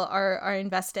people are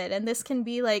invested. And this can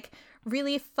be like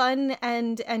really fun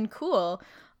and cool.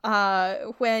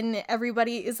 When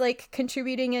everybody is like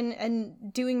contributing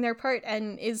and doing their part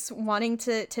and is wanting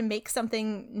to make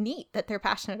something neat that they're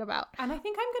passionate about. And I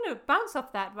think I'm going to bounce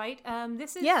off that, right?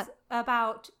 This is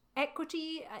about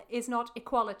equity is not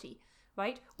equality,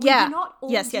 right? We do not all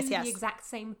do the exact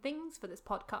same things for this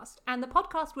podcast. And the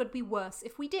podcast would be worse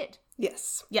if we did.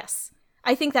 Yes.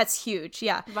 I think that's huge.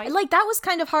 Yeah. Right. And like that was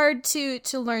kind of hard to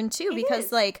learn too,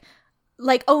 because like,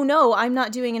 oh no, I'm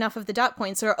not doing enough of the dot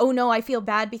points, or oh no, I feel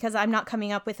bad because I'm not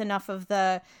coming up with enough of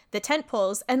the tent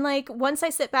poles. And like, once I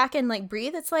sit back and like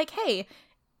breathe, it's like, hey,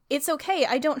 it's okay.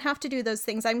 I don't have to do those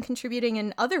things. I'm contributing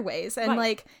in other ways. And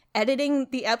like, editing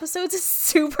the episodes is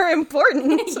super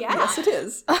important. Yeah. Yes, it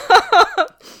is.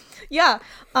 Yeah.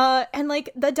 And like,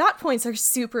 the dot points are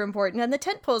super important, and the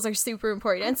tent poles are super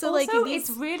important. And so also, like, it's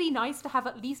really nice to have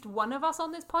at least one of us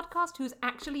on this podcast who's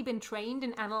actually been trained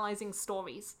in analyzing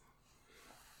stories.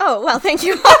 oh, well, thank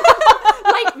you.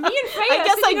 Like me and Freya. I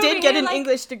guess I sitting did over get here, an like,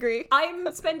 English degree.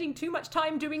 I'm spending too much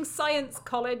time doing science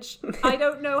college. I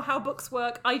don't know how books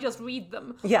work. I just read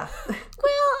them. Yeah.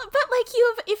 Well, but like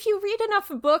if you read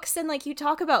enough books and like you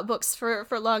talk about books for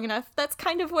long enough, that's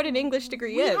kind of what an English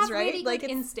degree We is, have right? really like good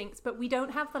instincts, but we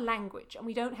don't have the language and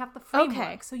we don't have the framework.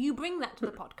 Okay. So you bring that to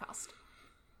the podcast.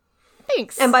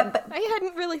 thanks. And I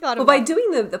hadn't really thought Well, about by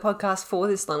doing the podcast for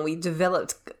this long, we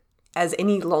developed, as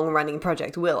any long-running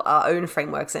project will, our own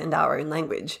frameworks and our own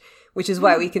language, which is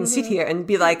why we can sit here and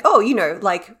be like, oh,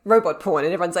 like robot porn,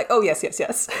 and everyone's like, oh, yes.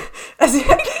 As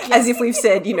if we've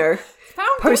said,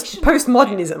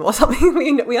 postmodernism or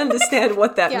something. We understand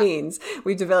what that means.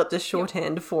 We've developed a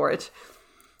shorthand for it.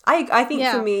 I think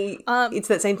for me, it's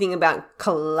that same thing about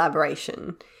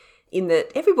collaboration, in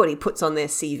that everybody puts on their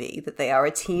CV that they are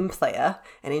a team player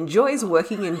and enjoys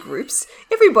working in groups.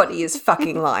 Everybody is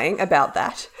fucking lying about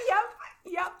that. Yep.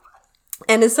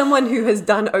 And as someone who has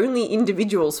done only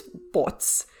individual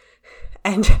sports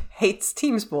and hates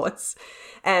team sports,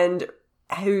 and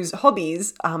whose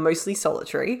hobbies are mostly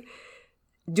solitary,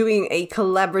 doing a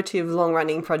collaborative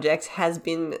long-running project has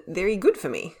been very good for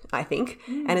me, I think,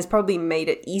 and has probably made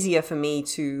it easier for me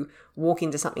to walk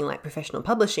into something like professional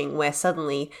publishing, where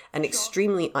suddenly an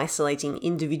extremely isolating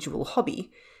individual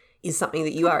hobby is something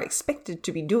that you are expected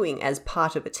to be doing as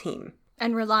part of a team.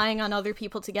 and relying on other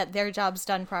people to get their jobs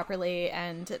done properly,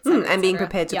 and et cetera, and being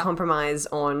prepared to compromise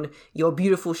on your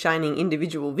beautiful, shining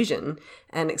individual vision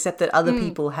and accept that other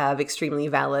people have extremely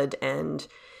valid and,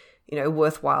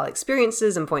 worthwhile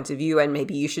experiences and points of view, and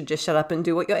maybe you should just shut up and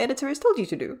do what your editor has told you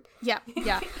to do. Yeah.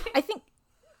 I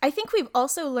think we've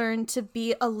also learned to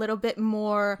be a little bit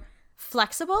more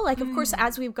flexible. Like, of course,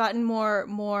 as we've gotten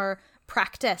more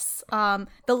practice, the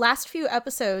last few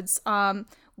episodes,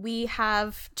 we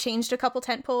have changed a couple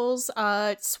tentpoles,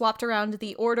 swapped around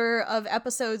the order of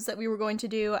episodes that we were going to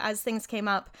do as things came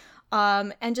up.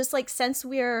 And just like since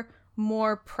we're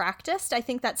more practiced, I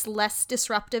think that's less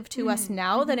disruptive to us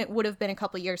now than it would have been a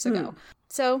couple years ago.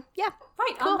 So, yeah.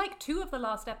 Right, cool. Unlike 2 of the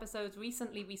last episodes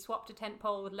recently, we swapped a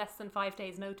tentpole with less than 5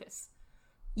 days' notice.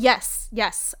 Yes.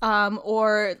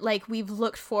 Or like we've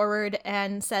looked forward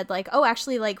and said like, oh,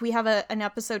 actually, like we have an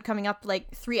episode coming up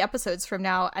like 3 episodes from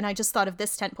now, and I just thought of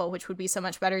this tentpole, which would be so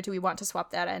much better. Do we want to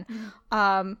swap that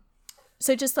in?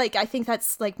 So just like, I think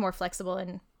that's like more flexible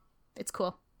and it's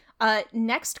cool.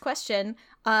 Next question,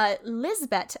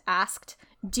 Lizbeth asked,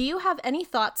 do you have any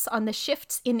thoughts on the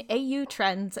shifts in AU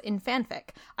trends in fanfic?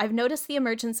 I've noticed the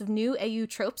emergence of new AU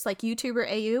tropes like YouTuber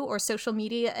AU or social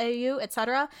media AU,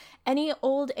 etc. Any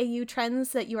old AU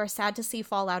trends that you are sad to see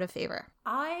fall out of favor?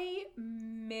 I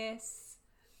miss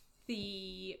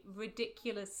the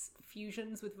ridiculous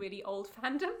fusions with really old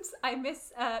fandoms. I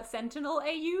miss Sentinel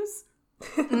AUs.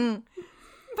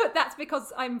 But that's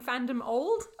because I'm fandom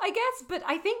old, I guess. But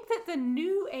I think that the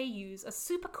new AUs are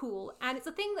super cool, and it's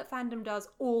a thing that fandom does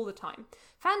all the time.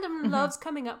 Fandom loves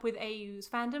coming up with AUs.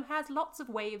 Fandom has lots of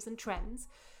waves and trends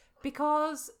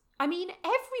because, I mean,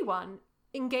 everyone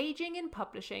engaging in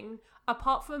publishing,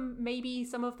 apart from maybe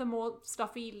some of the more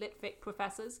stuffy litfic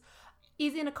professors,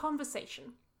 is in a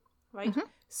conversation, right?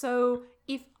 So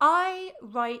if I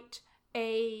write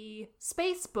a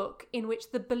space book in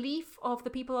which the belief of the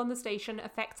people on the station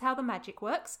affects how the magic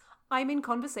works, I'm in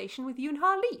conversation with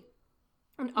Yoon-Ha Lee.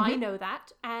 And I know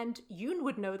that, and Yoon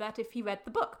would know that if he read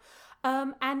the book.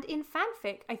 And in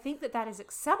fanfic, I think that is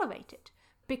accelerated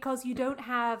because you don't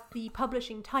have the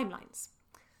publishing timelines.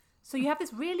 So you have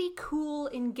this really cool,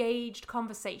 engaged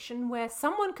conversation where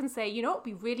someone can say, you know, it would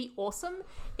be really awesome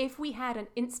if we had an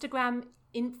Instagram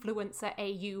influencer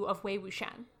AU of Wei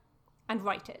Wuxian. And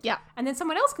write it. Yeah. And then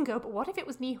someone else can go, but what if it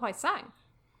was Ni Huai Sang?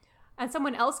 And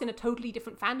someone else in a totally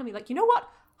different fandom be like, you know what?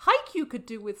 Haikyuu could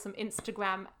do with some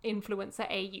Instagram influencer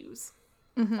AUs.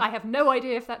 I have no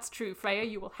idea if that's true, Freya.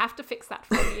 You will have to fix that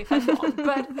for me if I'm wrong.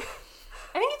 But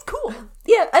I think it's cool.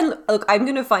 Yeah, and look, I'm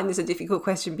going to find this a difficult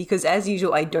question because, as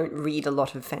usual, I don't read a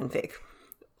lot of fanfic.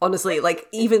 Honestly, like,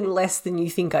 even less than you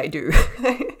think I do.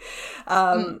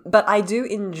 But I do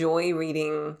enjoy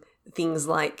reading things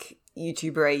like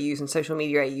YouTuber AUs and social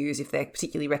media AUs if they're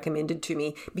particularly recommended to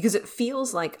me, because it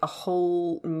feels like a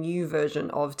whole new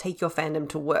version of take your fandom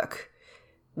to work,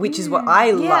 which is what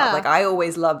I love. Like, I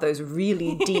always love those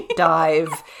really deep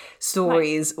dive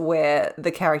stories where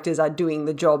the characters are doing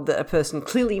the job that a person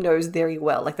clearly knows very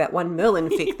well. Like that one Merlin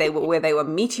fic where they were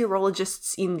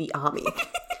meteorologists in the army.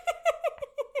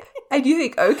 And you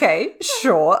think, okay,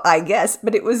 sure, I guess,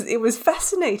 but it was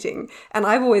fascinating, and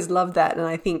I've always loved that. And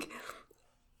I think,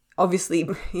 obviously,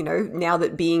 you know, now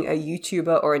that being a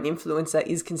YouTuber or an influencer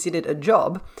is considered a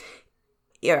job,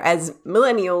 you know, as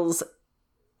millennials,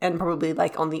 and probably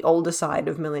like on the older side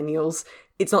of millennials,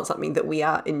 it's not something that we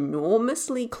are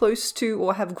enormously close to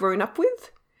or have grown up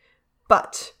with.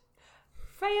 But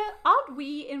Freya, aren't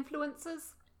we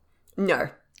influencers? No.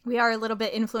 We are a little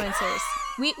bit influencers.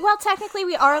 Technically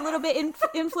we are a little bit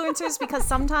influencers because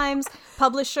sometimes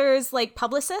publishers, like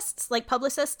publicists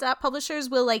at publishers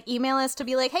will like email us to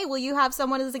be like, hey, will you have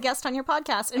someone as a guest on your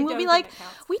podcast? And we'll be like,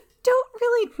 we don't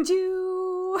really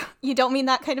do... You don't mean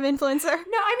that kind of influencer?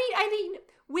 No, I mean,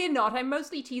 we're not. I'm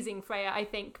mostly teasing Freya, I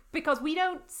think, because we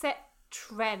don't set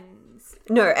trends.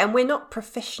 No, and we're not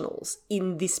professionals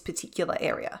in this particular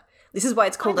area. This is why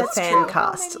it's called a fan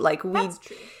cast. Like,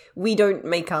 we don't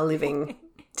make our living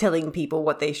telling people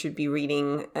what they should be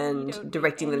reading and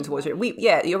directing them towards it.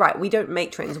 Yeah, you're right. We don't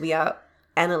make trends. We are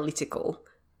analytical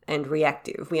and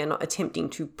reactive. We are not attempting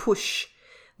to push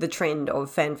the trend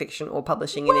of fan fiction or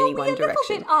publishing in any one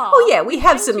direction. Oh yeah, we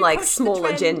have some like small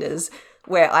agendas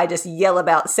where I just yell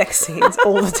about sex scenes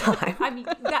all the time. I mean,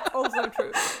 that's also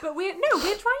true. But we're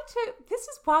trying to, this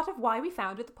is part of why we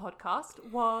founded the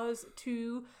podcast, was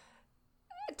to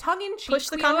tongue-in-cheek, push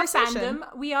the conversation.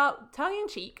 We are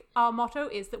tongue-in-cheek. Our motto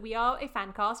is that we are a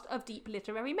fan cast of deep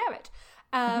literary merit.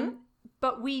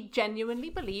 But we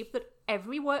genuinely believe that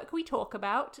every work we talk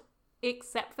about,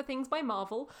 except for things by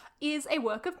Marvel, is a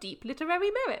work of deep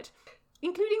literary merit,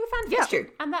 including the fan fiction.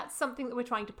 True. And that's something that we're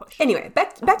trying to push. Anyway,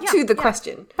 back to the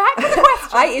question. Back to the question.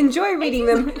 I enjoy reading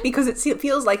them because it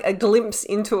feels like a glimpse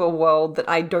into a world that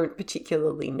I don't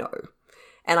particularly know.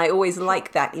 And I always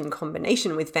like that in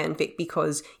combination with fanfic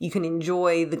because you can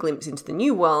enjoy the glimpse into the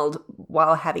new world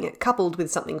while having it coupled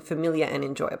with something familiar and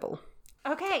enjoyable.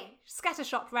 Okay,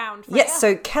 scattershot round. Yes,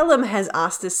 so Callum has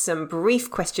asked us some brief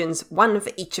questions, one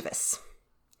for each of us.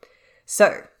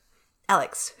 So,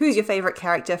 Alex, who's your favourite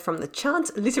character from the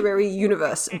Chant Literary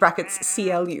Universe, brackets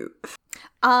CLU?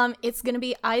 It's gonna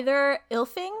be either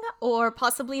Ilfing or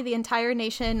possibly the entire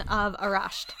nation of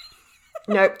Arasht.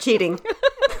 Nope, cheating.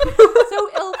 So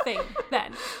Ilfing,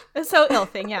 then. So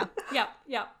Ilfing, yeah.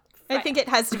 Yeah. I think it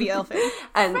has to be Ilfing.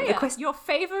 And Freya, the your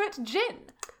favourite djinn?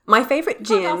 my favourite Can't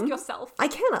djinn... ask yourself. I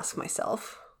can ask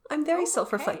myself. I'm very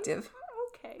self-reflective.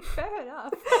 Okay, fair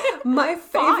enough. My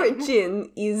favourite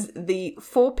gin is the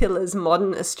Four Pillars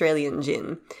Modern Australian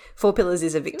Gin. Four Pillars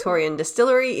is a Victorian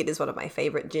distillery. It is one of my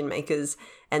favourite gin makers,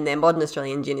 and their Modern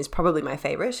Australian Gin is probably my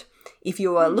favourite. If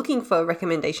you are looking for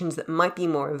recommendations that might be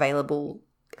more available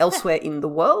elsewhere in the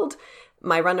world,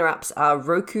 my runner-ups are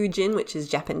Roku Gin, which is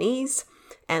Japanese,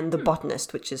 and The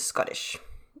Botanist, which is Scottish.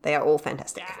 They are all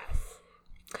fantastic.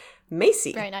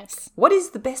 Macy, Very nice. what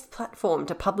is the best platform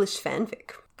to publish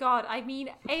fanfic? God, I mean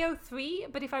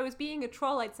AO3, but if I was being a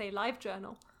troll, I'd say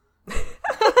LiveJournal.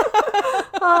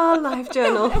 Ah,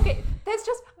 LiveJournal. Okay, there's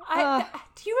just...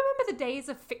 do you remember the days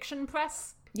of Fiction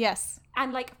Press? Yes.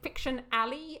 And like Fiction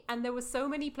Alley, and there were so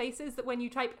many places that when you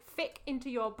type fic into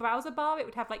your browser bar, it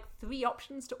would have like 3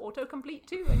 options to autocomplete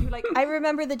to, and you like... I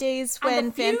remember the days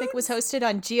when fanfic was hosted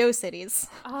on GeoCities.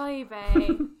 Ay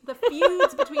vey. The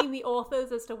feuds between the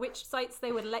authors as to which sites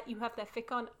they would let you have their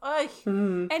fic on.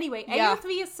 Ugh. Anyway, Yeah.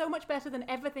 AO3 is so much better than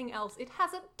everything else. It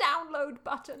has a download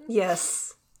button.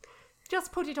 Yes.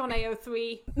 Just put it on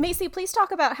AO3. Macy, please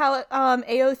talk about how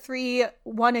AO3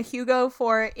 won a Hugo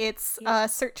for its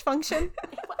search function.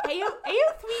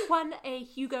 AO3 won a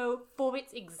Hugo for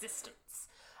its existence.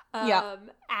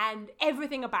 And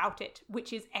everything about it,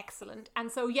 which is excellent.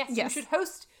 And so, yes, you should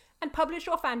host and publish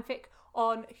your fanfic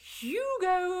on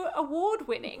Hugo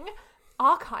award-winning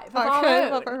Archive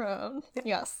of Our Own.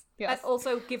 Yes. And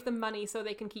also give them money so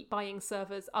they can keep buying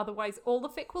servers. Otherwise, all the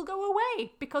fic will go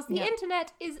away because the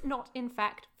internet is not, in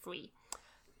fact, free.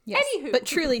 Yes. Anywho. But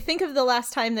truly, think of the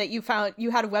last time that you found you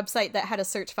had a website that had a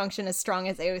search function as strong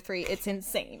as AO3. It's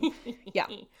insane. Yeah.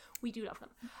 We do love them.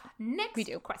 Next We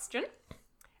do. question.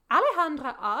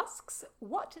 Alejandra asks,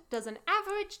 what does an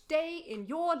average day in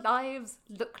your lives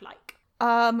look like?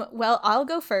 Well, I'll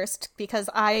go first because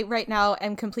I right now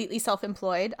am completely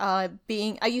self-employed. I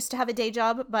used to have a day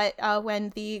job, but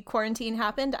when the quarantine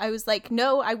happened, I was like,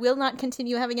 no, I will not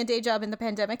continue having a day job in the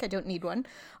pandemic. I don't need one.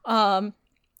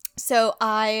 So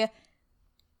I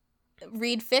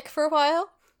read fic for a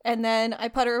while, and then I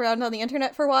putter around on the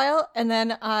internet for a while, and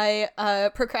then I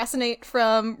procrastinate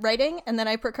from writing, and then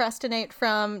I procrastinate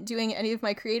from doing any of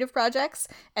my creative projects,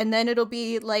 and then it'll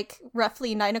be like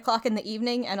roughly 9 o'clock in the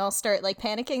evening, and I'll start like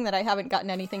panicking that I haven't gotten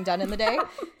anything done in the day.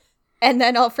 And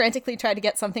then I'll frantically try to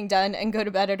get something done and go to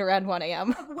bed at around 1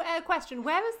 a.m. Question,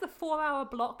 where is the 4-hour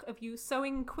block of you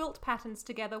sewing quilt patterns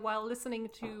together while listening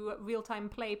to real-time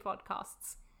play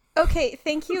podcasts? Okay,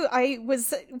 thank you.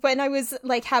 When I was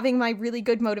like having my really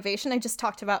good motivation, I just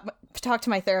talked to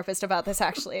my therapist about this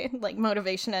actually, like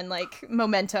motivation and like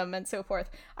momentum and so forth.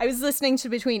 I was listening to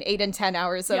between 8 and 10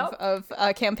 hours of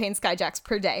Campaign Skyjacks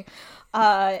per day.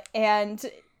 And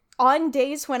on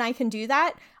days when I can do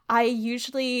that, I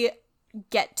usually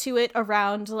get to it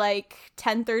around like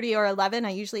 10:30 or 11. I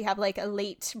usually have like a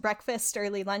late breakfast,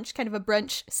 early lunch, kind of a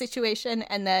brunch situation,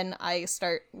 and then I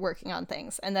start working on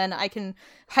things. And then I can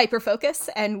hyper focus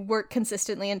and work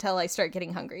consistently until I start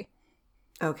getting hungry.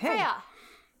 Okay. Yeah.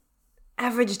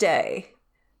 Average day.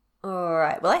 All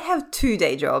right. Well, I have 2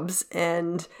 day jobs,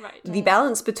 and the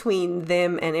balance between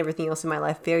them and everything else in my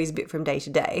life varies a bit from day to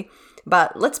day.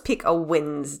 But let's pick a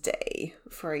Wednesday,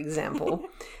 for example.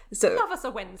 So Love us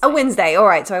a Wednesday. A Wednesday. All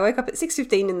right. So I wake up at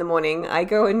 6:15 in the morning. I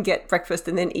go and get breakfast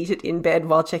and then eat it in bed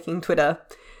while checking Twitter.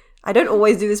 I don't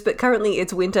always do this, but currently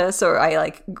it's winter, so I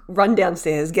like run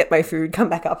downstairs, get my food, come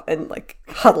back up and like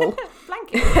huddle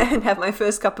and have my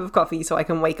first cup of coffee so I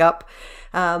can wake up.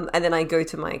 And then I go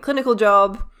to my clinical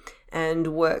job and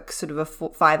work sort of a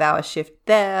 5-hour shift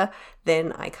there.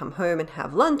 Then I come home and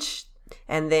have lunch.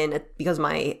 And then because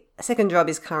my second job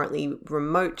is currently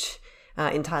remote,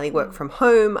 entirely work from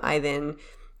home, I then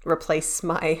replace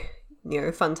my,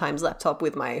 Fun Times laptop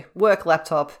with my work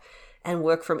laptop and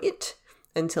work from it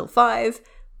until 5.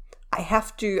 I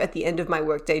have to, at the end of my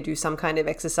workday, do some kind of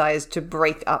exercise to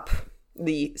break up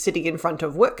the sitting in front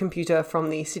of work computer from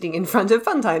the sitting in front of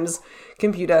Fun Times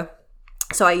computer.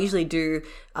 So I usually do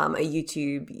a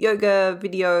YouTube yoga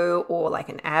video or like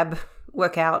an ab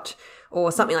workout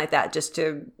or something like that just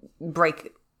to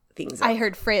break things up. I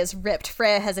heard Freya's ripped.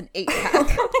 Freya has an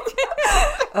 8-pack.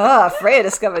 Freya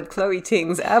discovered Chloe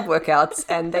Ting's ab workouts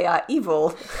and they are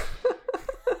evil.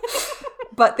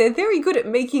 But they're very good at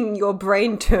making your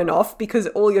brain turn off because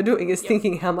all you're doing is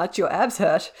thinking how much your abs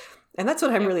hurt. And that's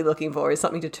what I'm really looking for, is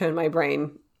something to turn my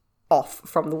brain off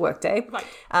from the workday. Right.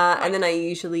 And then I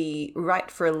usually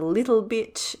write for a little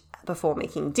bit before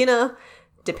making dinner.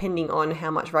 Depending on how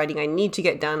much writing I need to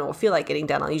get done or feel like getting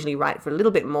done, I'll usually write for a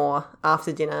little bit more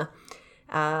after dinner.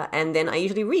 And then I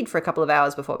usually read for a couple of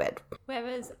hours before bed.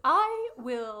 Whereas I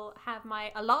will have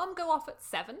my alarm go off at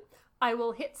 7. I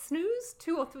will hit snooze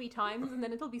 2 or 3 times, and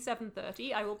then it'll be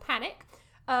 7:30. I will panic,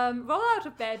 roll out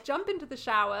of bed, jump into the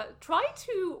shower, try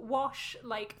to wash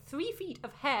like 3 feet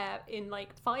of hair in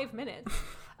like 5 minutes,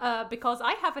 because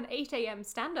I have an 8 a.m.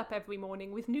 stand-up every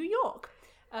morning with New York.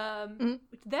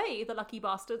 They, the lucky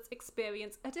bastards,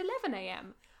 experience at 11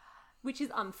 a.m., which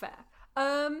is unfair.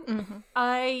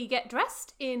 I get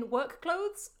dressed in work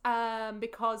clothes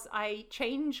because I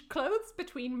change clothes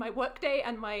between my work day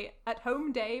and my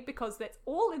at-home day because that's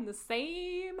all in the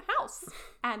same house.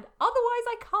 And otherwise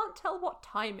I can't tell what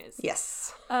time is.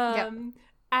 Yes. And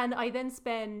I then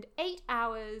spend 8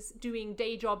 hours doing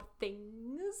day job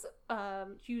things,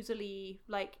 usually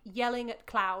like yelling at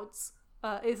clouds.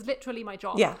 Is literally my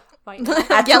job. Yeah. Right now.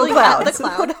 Yelling at the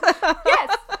cloud.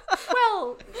 Yes.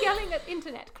 Well, yelling at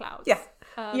internet clouds. Yeah.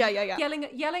 Yeah.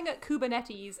 Yelling at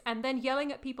Kubernetes, and then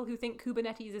yelling at people who think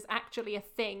Kubernetes is actually a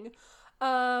thing,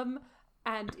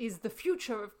 and is the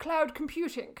future of cloud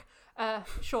computing.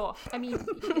 Sure. I mean,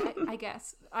 I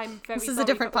guess I'm very. This is sorry a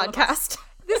different for all of podcast. us.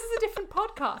 This is a different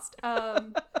podcast.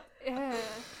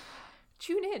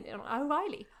 Tune in on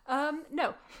O'Reilly.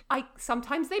 No,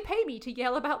 sometimes they pay me to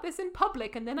yell about this in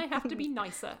public, and then I have to be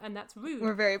nicer, and that's rude.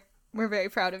 We're very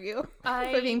proud of you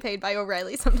for being paid by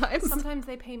O'Reilly sometimes. Sometimes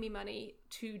they pay me money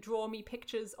to draw me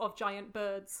pictures of giant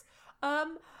birds.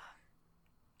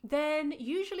 Then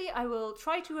usually I will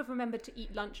try to have remembered to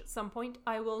eat lunch at some point.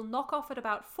 I will knock off at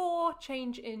about 4,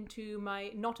 change into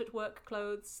my not at work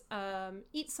clothes,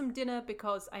 eat some dinner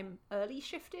because I'm early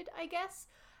shifted, I guess.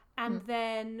 And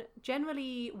then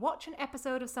generally watch an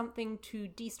episode of something to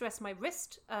de-stress my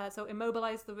wrist. So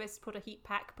immobilize the wrist, put a heat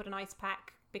pack, put an ice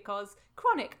pack, because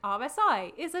chronic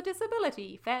RSI is a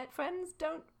disability. Friends,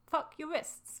 don't fuck your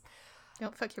wrists.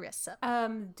 Don't fuck your wrists up.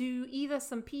 Do either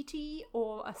some PT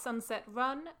or a sunset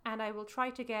run, and I will try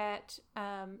to get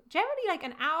generally like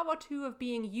an hour or 2 of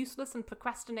being useless and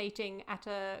procrastinating at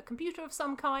a computer of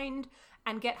some kind,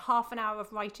 and get half an hour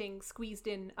of writing squeezed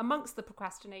in amongst the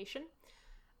procrastination.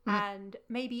 And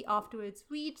maybe afterwards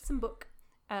read some book,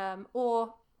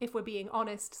 or if we're being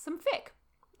honest, some fic.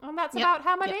 And that's about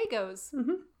how my day goes.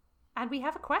 And we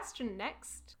have a question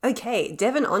next. Okay,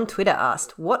 Devon on Twitter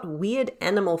asked, what weird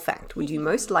animal fact would you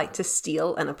most like to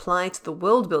steal and apply to the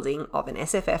world building of an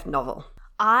SFF novel?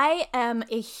 I am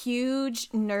a huge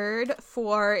nerd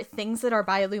for things that are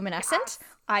bioluminescent.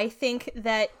 I think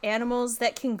that animals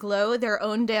that can glow their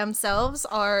own damn selves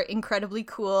are incredibly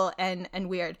cool and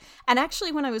weird. And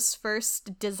actually, when I was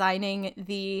first designing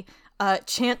the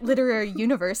Chant Literary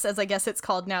Universe, as I guess it's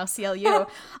called now, CLU,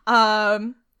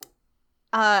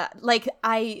 like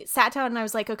I sat down and I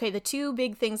was like, okay, the 2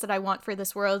 big things that I want for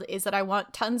this world is that I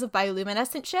want tons of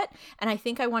bioluminescent shit, and I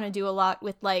think I want to do a lot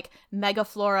with like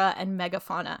megaflora and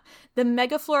megafauna. The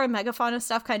megaflora megafauna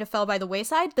stuff kind of fell by the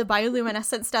wayside. The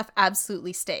bioluminescent stuff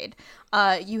absolutely stayed.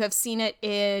 You have seen it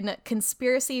in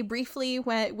Conspiracy briefly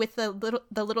with the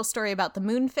little story about the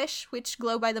moonfish, which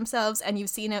glow by themselves, and you've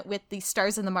seen it with the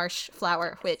stars in the marsh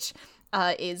flower, which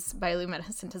is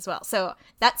bioluminescent as well. So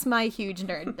that's my huge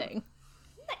nerd thing.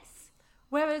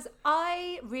 Whereas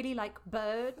I really like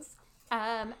birds,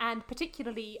 and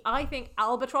particularly I think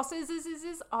albatrosses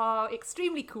are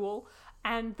extremely cool,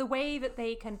 and the way that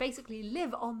they can basically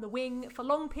live on the wing for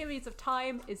long periods of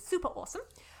time is super awesome.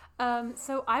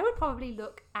 So I would probably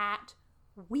look at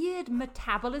weird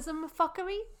metabolism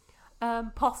fuckery,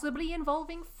 possibly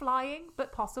involving flying,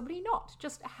 but possibly not.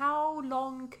 Just how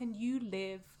long can you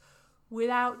live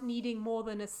without needing more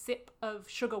than a sip of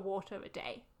sugar water a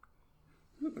day?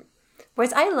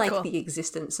 Whereas I like the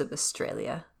existence of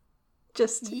Australia.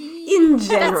 Just in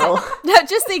general.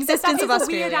 Just the existence of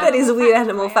Australia. That is a weird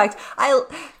animal fact. I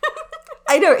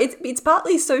know, it's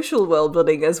partly social world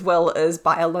building as well as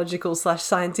biological /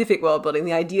 scientific world building.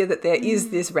 The idea that there is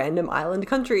this random island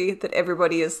country that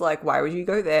everybody is like, why would you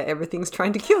go there? Everything's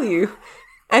trying to kill you.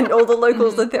 And all the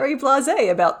locals are very blasé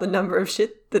about the number of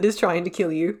shit that is trying to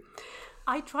kill you.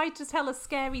 I tried to tell a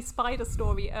scary spider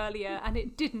story earlier and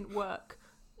it didn't work.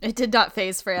 It did not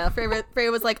phase Freya. Freya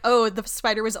was like, oh, the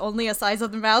spider was only a size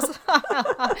of the mouse?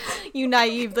 You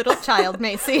naive little child,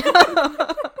 Macy.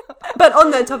 But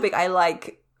on that topic, I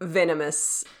like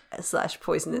venomous /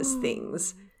 poisonous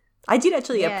things. I did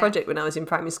actually a project when I was in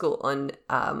primary school on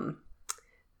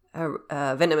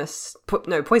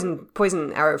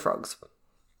poison arrow frogs.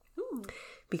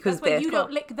 because That's why you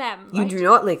don't lick them, right? You do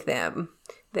not lick them.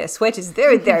 Their sweat is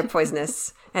very, very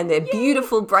poisonous, and their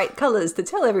beautiful, bright colours to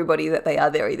tell everybody that they are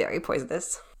very, very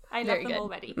poisonous. I love Very them good.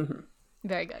 already.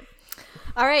 Very good.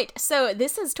 All right, so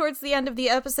this is towards the end of the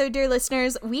episode, dear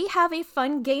listeners. We have a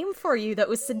fun game for you that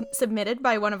was submitted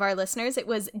by one of our listeners. It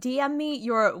was DM me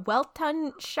your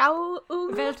Weltanschauung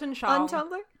on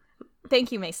Tumblr.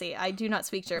 Thank you, Macy. I do not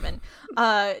speak German.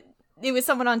 It was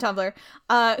someone on Tumblr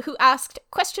who asked,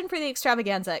 question for the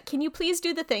extravaganza. Can you please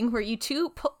do the thing where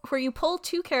you pull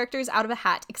two characters out of a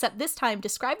hat, except this time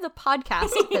describe the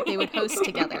podcast that they would host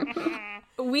together?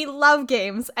 We love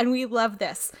games, and we love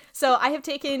this. So I have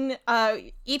taken,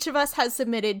 each of us has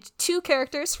submitted two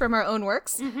characters from our own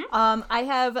works. I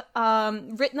have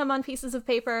written them on pieces of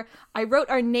paper. I wrote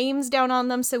our names down on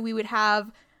them so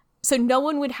no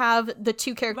one would have the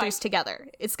two characters together.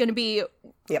 It's going to be...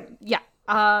 Yep. Yeah.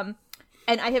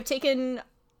 And I have taken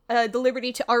the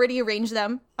liberty to already arrange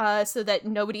them so that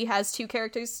nobody has two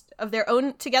characters of their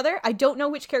own together. I don't know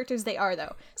which characters they are,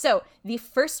 though. So the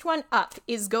first one up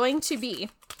is going to be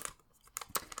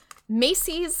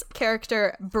Macy's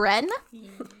character, Bren,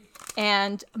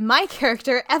 and my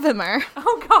character, Evimer.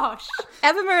 Oh, gosh.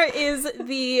 Evimer is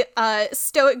the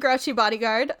stoic, grouchy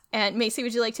bodyguard. And Macy,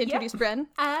 would you like to introduce Bren?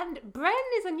 And Bren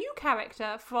is a new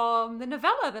character from the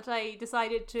novella that I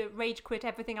decided to rage quit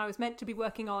everything I was meant to be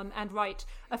working on and write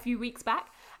a few weeks back.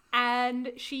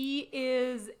 And she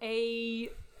is a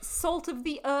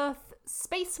salt-of-the-earth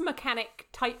space mechanic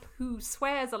type who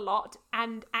swears a lot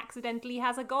and accidentally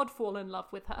has a god fall in love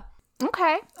with her.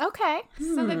 Okay.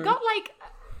 So they've got, like...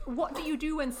 What do you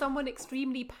do when someone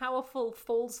extremely powerful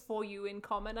falls for you in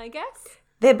common, I guess?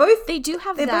 They do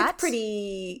have they're that. both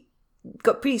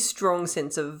got pretty strong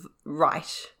sense of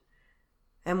right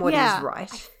and what is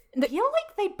right. I feel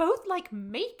like they both like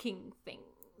making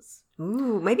things.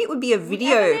 Ooh, maybe it would be a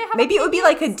video. Maybe it would be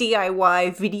like a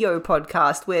DIY video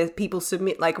podcast where people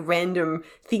submit like random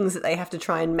things that they have to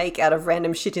try and make out of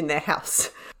random shit in their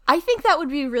house. I think that would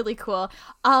be really cool.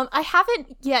 I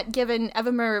haven't yet given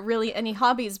Evimer really any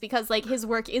hobbies because, like, his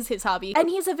work is his hobby, and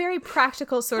he's a very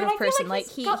practical sort of person. Like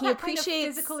he got that appreciates kind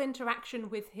of physical interaction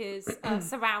with his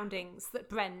surroundings that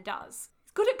Bren does.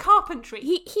 He's good at carpentry.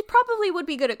 He probably would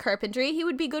be good at carpentry. He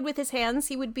would be good with his hands.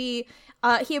 He would be.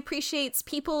 He appreciates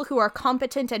people who are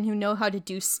competent and who know how to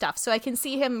do stuff. So I can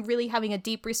see him really having a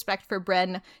deep respect for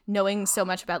Bren, knowing so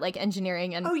much about like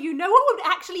engineering and. Oh, you know what would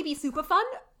actually be super fun?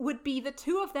 Would be the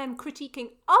two of them critiquing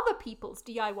other people's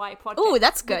DIY projects. Oh,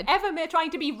 that's good. Evermere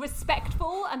trying to be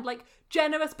respectful and like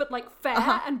generous but like fair,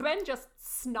 and Bren just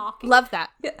snarking. Love that.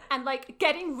 And like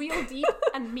getting real deep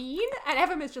and mean, and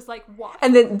Evermere's just like, what?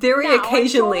 And then very Now,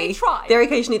 occasionally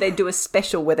they do a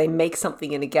special where they make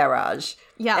something in a garage.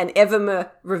 Yeah. And Evimer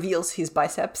reveals his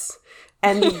biceps,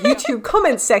 and the YouTube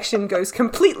comments section goes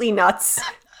completely nuts.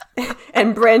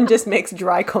 And Bren just makes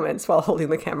dry comments while holding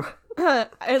the camera.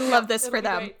 I love this for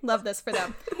them. great. Love this for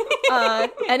them.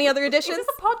 Any other additions? Is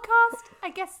this a podcast? I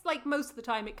guess like most of the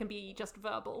time it can be just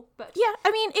verbal, but Yeah,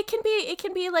 I mean, it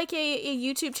can be like a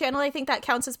YouTube channel. I think that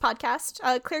counts as podcast.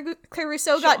 Claire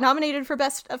Rousseau got nominated for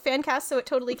Best Fan Cast, so it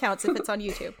totally counts if it's on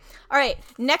YouTube. All right,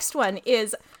 next one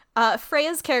is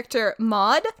Freya's character,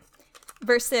 Maud,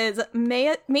 versus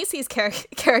Macy's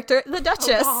character, the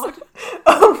Duchess.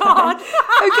 Oh God.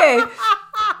 Okay,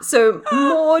 so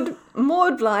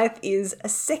Maud Blythe is a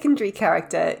secondary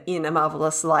character in A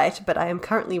Marvelous Light, but I am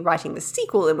currently writing the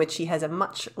sequel in which she has a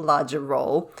much larger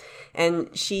role, and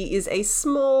she is a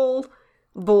small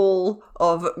ball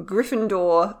of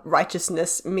Gryffindor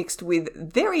righteousness mixed with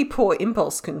very poor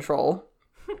impulse control.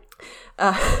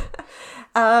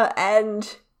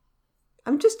 And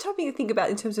I'm just having to think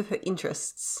about in terms of her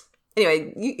interests.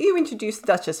 Anyway, you introduce the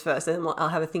Duchess first, and then I'll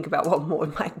have a think about what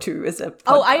Maud might do as a podcast.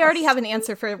 Oh, I already have an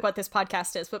answer for what this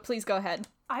podcast is, but please go ahead.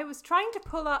 I was trying to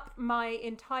pull up my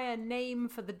entire name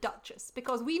for the Duchess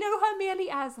because we know her merely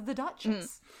as the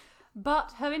Duchess,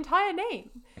 but her entire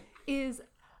name is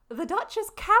the Duchess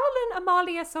Carolyn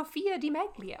Amalia Sophia Di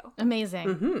Meglio. Amazing.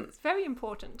 Mm-hmm. It's very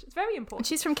important. It's very important. And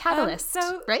she's from Catalyst,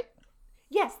 right?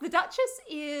 Yes, the Duchess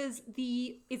is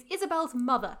Isabel's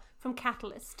mother from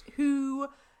Catalyst, who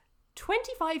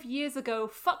 25 years ago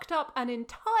fucked up an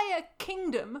entire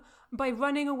kingdom by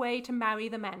running away to marry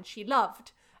the man she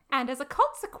loved, and as a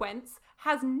consequence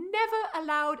has never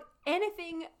allowed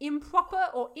anything improper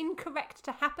or incorrect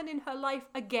to happen in her life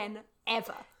again,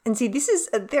 ever. And see, this is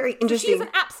a very interesting... She's an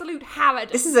absolute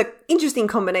harridan. This is an interesting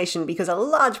combination because a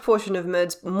large portion of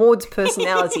Maud's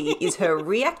personality is her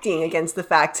reacting against the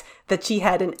fact that she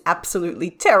had an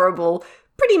absolutely terrible,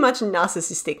 pretty much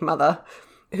narcissistic mother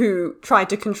who tried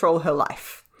to control her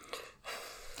life.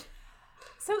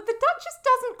 So So the Duchess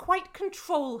doesn't quite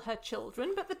control her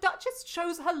children, but the Duchess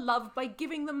shows her love by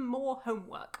giving them more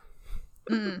homework.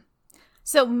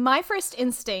 So my first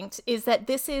instinct is that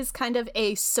this is kind of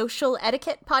a social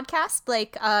etiquette podcast,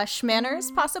 like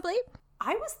Schmanners, possibly.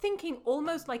 I was thinking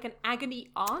almost like an agony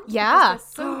aunt. Yeah.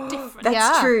 Because they're so different.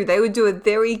 That's true. They would do a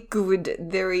very good,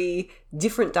 very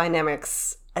different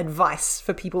dynamics advice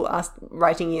for people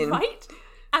writing in. Right?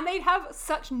 And they'd have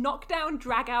such knockdown,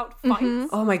 drag-out fights.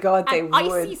 Oh my god, they and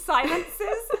would. icy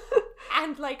silences.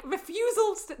 And, like,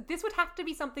 refusals. This would have to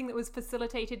be something that was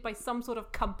facilitated by some sort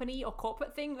of company or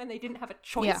corporate thing when they didn't have a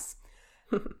choice.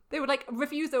 Yeah. They would, like,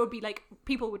 refuse. There would be, like,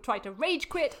 people would try to rage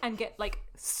quit and get, like,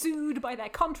 sued by their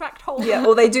contract holder. Yeah,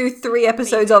 or they do 3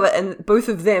 episodes of it and both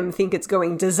of them think it's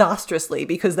going disastrously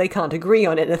because they can't agree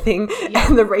on anything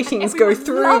and the ratings go everyone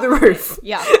through loves the roof.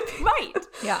 Yeah. Right.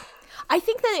 Yeah. I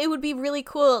think that it would be really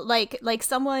cool, like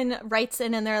someone writes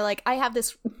in and they're like, I have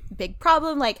this big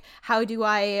problem, like, how do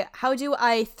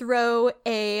I throw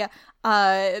a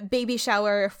baby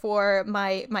shower for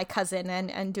my cousin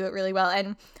and do it really well?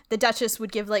 And the Duchess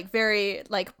would give, like, very,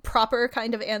 like, proper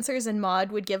kind of answers, and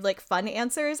Maud would give, like, fun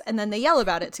answers, and then they yell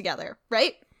about it together,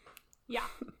 right? Yeah.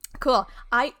 Cool.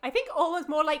 I think almost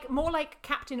more like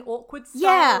Captain Awkward style.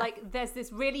 Yeah. Like, there's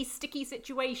this really sticky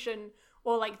situation.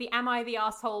 Or like the "Am I the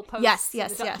asshole?" post. Yes.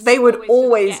 They would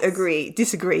always just, yes.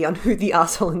 disagree on who the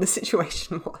asshole in the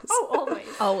situation was. Oh, always.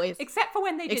 Always. Except for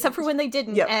when they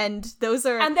didn't. Yep. And those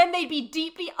are... And then they'd be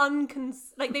deeply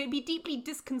they'd be deeply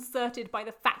disconcerted by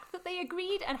the fact that they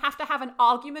agreed and have to have an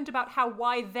argument about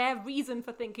why their reason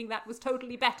for thinking that was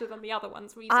totally better than the other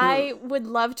one's reason. I would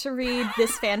love to read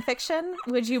this fan fiction.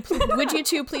 Would you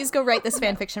two please go write this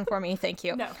fan fiction for me? Thank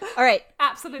you. No. All right.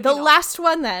 Absolutely The not. last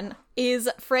one then is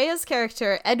Freya's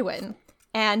character Edwin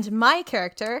and my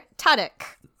character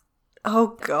Tadek.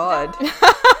 Oh god.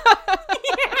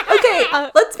 Okay,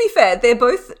 let's be fair. They're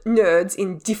both nerds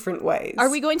in different ways. Are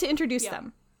we going to introduce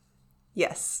them?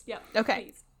 Yes. Yeah. Okay.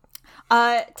 Please.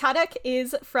 Tadek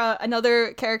is from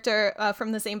another character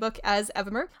from the same book as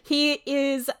Evimer. He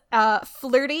is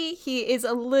flirty. He is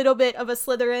a little bit of a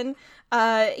Slytherin.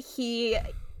 He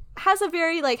has a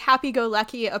very, like,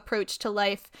 happy-go-lucky approach to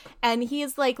life, and he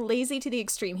is, like, lazy to the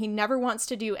extreme. He never wants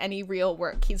to do any real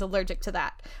work. He's allergic to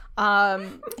that.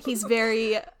 He's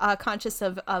very conscious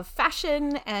of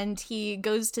fashion, and he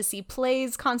goes to see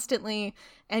plays constantly,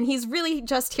 and he's really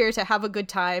just here to have a good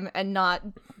time and not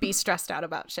be stressed out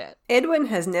about shit. Edwin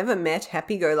has never met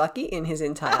Happy-Go-Lucky in his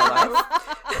entire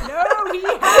life. No, he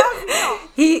has not.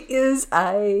 He is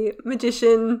a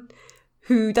magician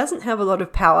who doesn't have a lot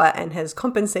of power and has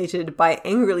compensated by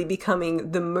angrily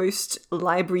becoming the most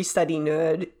library study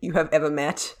nerd you have ever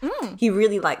met. He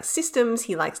really likes systems.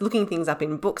 He likes looking things up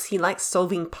in books. He likes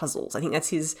solving puzzles. I think that's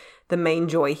the main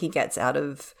joy he gets out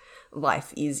of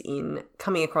life, is in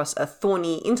coming across a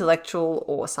thorny intellectual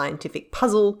or scientific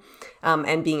puzzle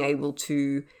and being able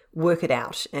to work it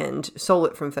out and solve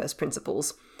it from first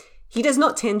principles. He does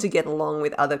not tend to get along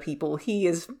with other people. He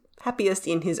is happiest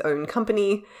in his own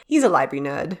company. He's a library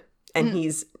nerd, and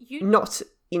he's not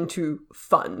into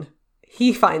fun.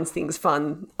 He finds things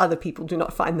fun. Other people do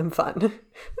not find them fun.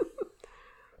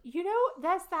 You know,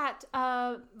 there's that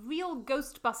real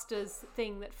Ghostbusters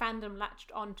thing that fandom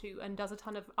latched onto and does a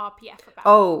ton of RPF about.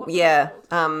 Oh, What's yeah. it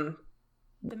called?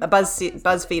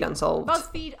 BuzzFeed Unsolved.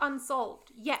 BuzzFeed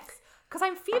Unsolved, yes. Because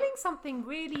I'm feeling something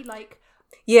really, like,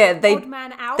 Yeah, odd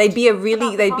man out. they'd be a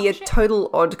partnership. total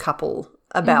odd couple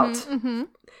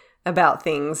about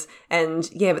things. And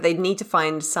yeah, but they'd need to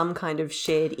find some kind of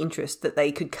shared interest that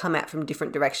they could come at from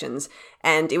different directions.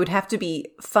 And it would have to be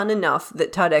fun enough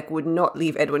that Tadek would not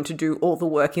leave Edwin to do all the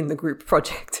work in the group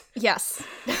project. Yes.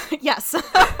 Yes.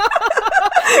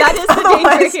 That is the danger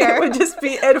Otherwise, here. it would just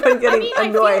be Edwin getting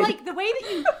annoyed. I feel like the way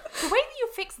that you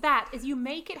fix that is you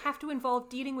make it have to involve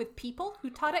dealing with people who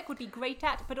Tadek would be great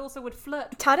at, but also would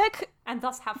flirt Tadek and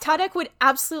thus have fun. Tadek would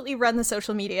absolutely run the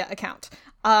social media account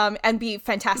and be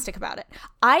fantastic about it.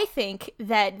 I think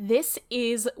that this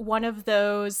is one of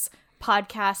those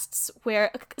podcasts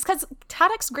where, because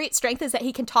Tadek's great strength is that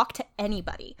he can talk to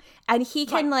anybody and he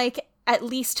can like at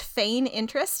least feign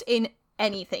interest in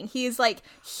anything. He's like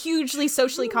hugely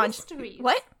socially conscious.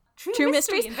 What? True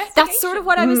mysteries. That's sort of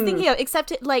what I was thinking of,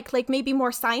 except it like maybe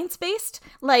more science based,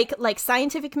 like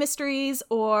scientific mysteries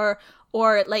or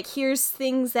like here's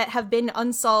things that have been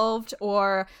unsolved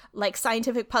or like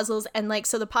scientific puzzles. And like,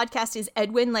 so the podcast is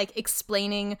Edwin like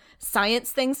explaining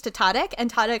science things to Tadek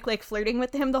and Tadek like flirting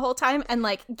with him the whole time and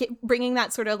like bringing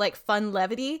that sort of like fun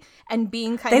levity and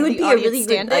being kind of the audience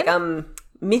stand-in. They would be a really good like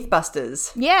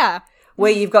Mythbusters. Yeah.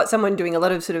 where you've got someone doing a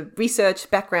lot of sort of research,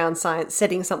 background science,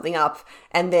 setting something up,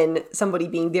 and then somebody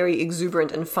being very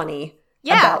exuberant and funny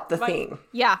about the thing.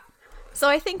 Yeah. So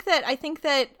I think that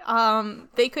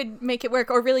they could make it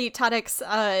work, or really Tadek's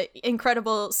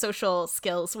incredible social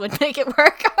skills would make it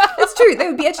work. That's true. They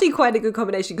would be actually quite a good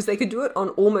combination because they could do it on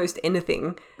almost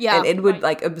anything. Yeah, and Edwin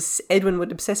would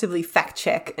obsessively fact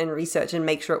check and research and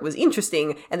make sure it was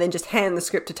interesting, and then just hand the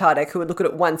script to Tadek, who would look at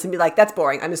it once and be like, "That's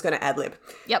boring. I'm just going to ad lib."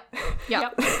 Yep.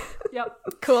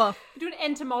 Cool. Do an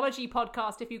entomology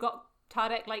podcast if you got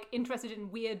Tadek like interested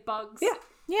in weird bugs. Yeah.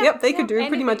 Yep. They could do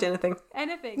pretty much anything.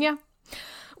 Yeah.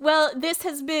 Well, this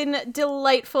has been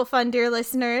delightful fun, dear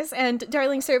listeners. And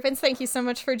Darling Serpents, thank you so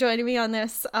much for joining me on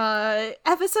this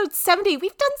episode 70.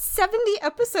 We've done 70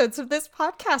 episodes of this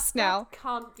podcast now. That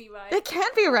can't be right. It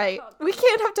can't be right. We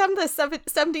can't have done this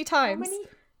 70 times.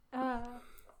 How many?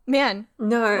 Man.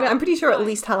 No, I'm pretty sure at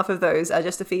least half of those are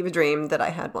just a fever dream that I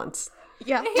had once.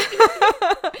 Yeah. Anyway,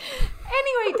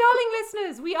 darling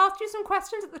listeners, we asked you some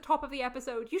questions at the top of the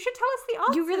episode. You should tell us the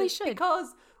answers. You really should.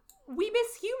 Because we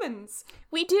miss humans.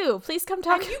 We do. Please come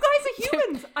talk. And you guys are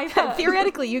humans, I've heard.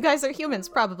 Theoretically, you guys are humans,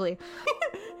 probably.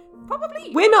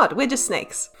 Probably. We're not. We're just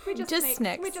snakes. We're just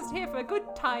snakes. We're just here for a good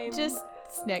time. Just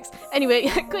snakes.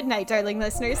 Anyway, good night, darling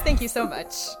listeners. Thank you so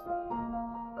much.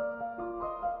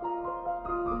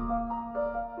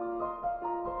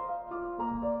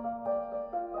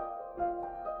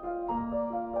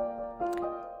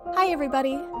 Hi,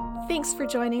 everybody. Thanks for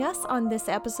joining us on this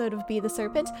episode of Be the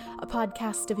Serpent, a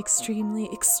podcast of extremely,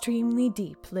 extremely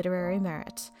deep literary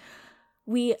merit.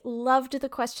 We loved the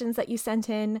questions that you sent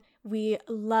in. We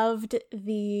loved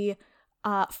the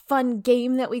fun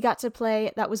game that we got to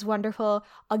play. That was wonderful.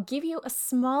 I'll give you a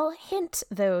small hint,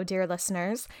 though, dear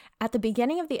listeners. At the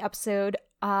beginning of the episode,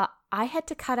 I had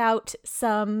to cut out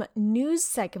some news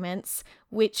segments,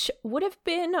 which would have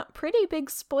been pretty big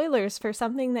spoilers for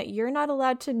something that you're not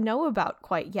allowed to know about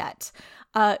quite yet.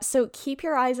 So keep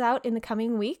your eyes out in the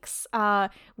coming weeks. You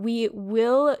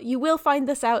will find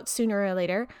this out sooner or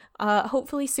later.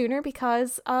 Hopefully sooner,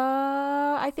 because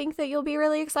I think that you'll be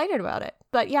really excited about it.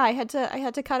 But yeah, I had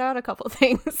to cut out a couple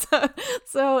things.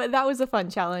 So that was a fun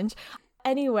challenge.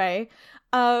 Anyway,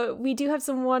 we do have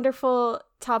some wonderful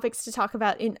topics to talk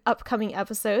about in upcoming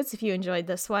episodes if you enjoyed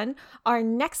this one. Our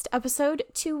next episode,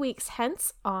 2 weeks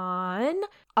hence, on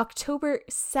October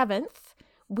 7th,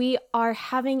 we are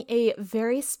having a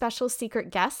very special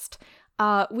secret guest.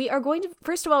 We're going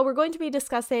to be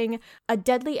discussing A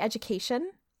Deadly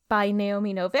Education by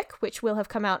Naomi Novik, which will have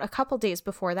come out a couple days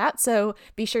before that, so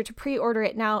be sure to pre-order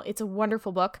it now. It's a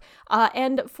wonderful book.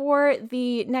 And for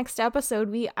the next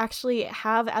episode, we actually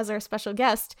have as our special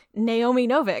guest Naomi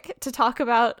Novik to talk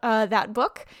about that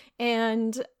book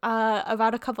and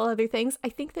about a couple other things. I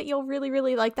think that you'll really,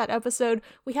 really like that episode.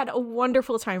 We had a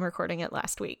wonderful time recording it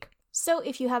last week. So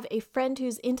if you have a friend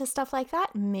who's into stuff like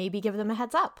that, maybe give them a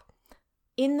heads up.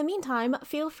 In the meantime,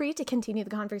 feel free to continue the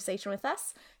conversation with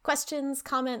us. Questions,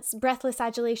 comments, breathless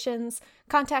adulations,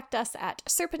 contact us at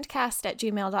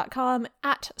serpentcast@gmail.com,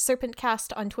 at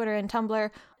serpentcast on Twitter and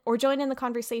Tumblr, or join in the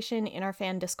conversation in our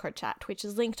fan Discord chat, which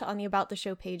is linked on the About the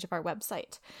Show page of our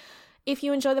website. If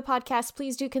you enjoy the podcast,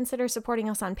 please do consider supporting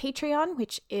us on Patreon,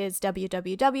 which is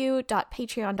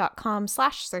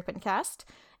www.patreon.com/serpentcast.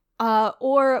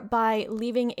 Or by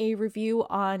leaving a review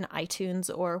on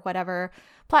iTunes or whatever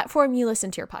platform you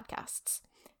listen to your podcasts.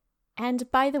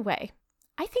 And by the way,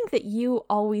 I think that you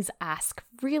always ask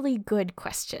really good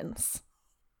questions.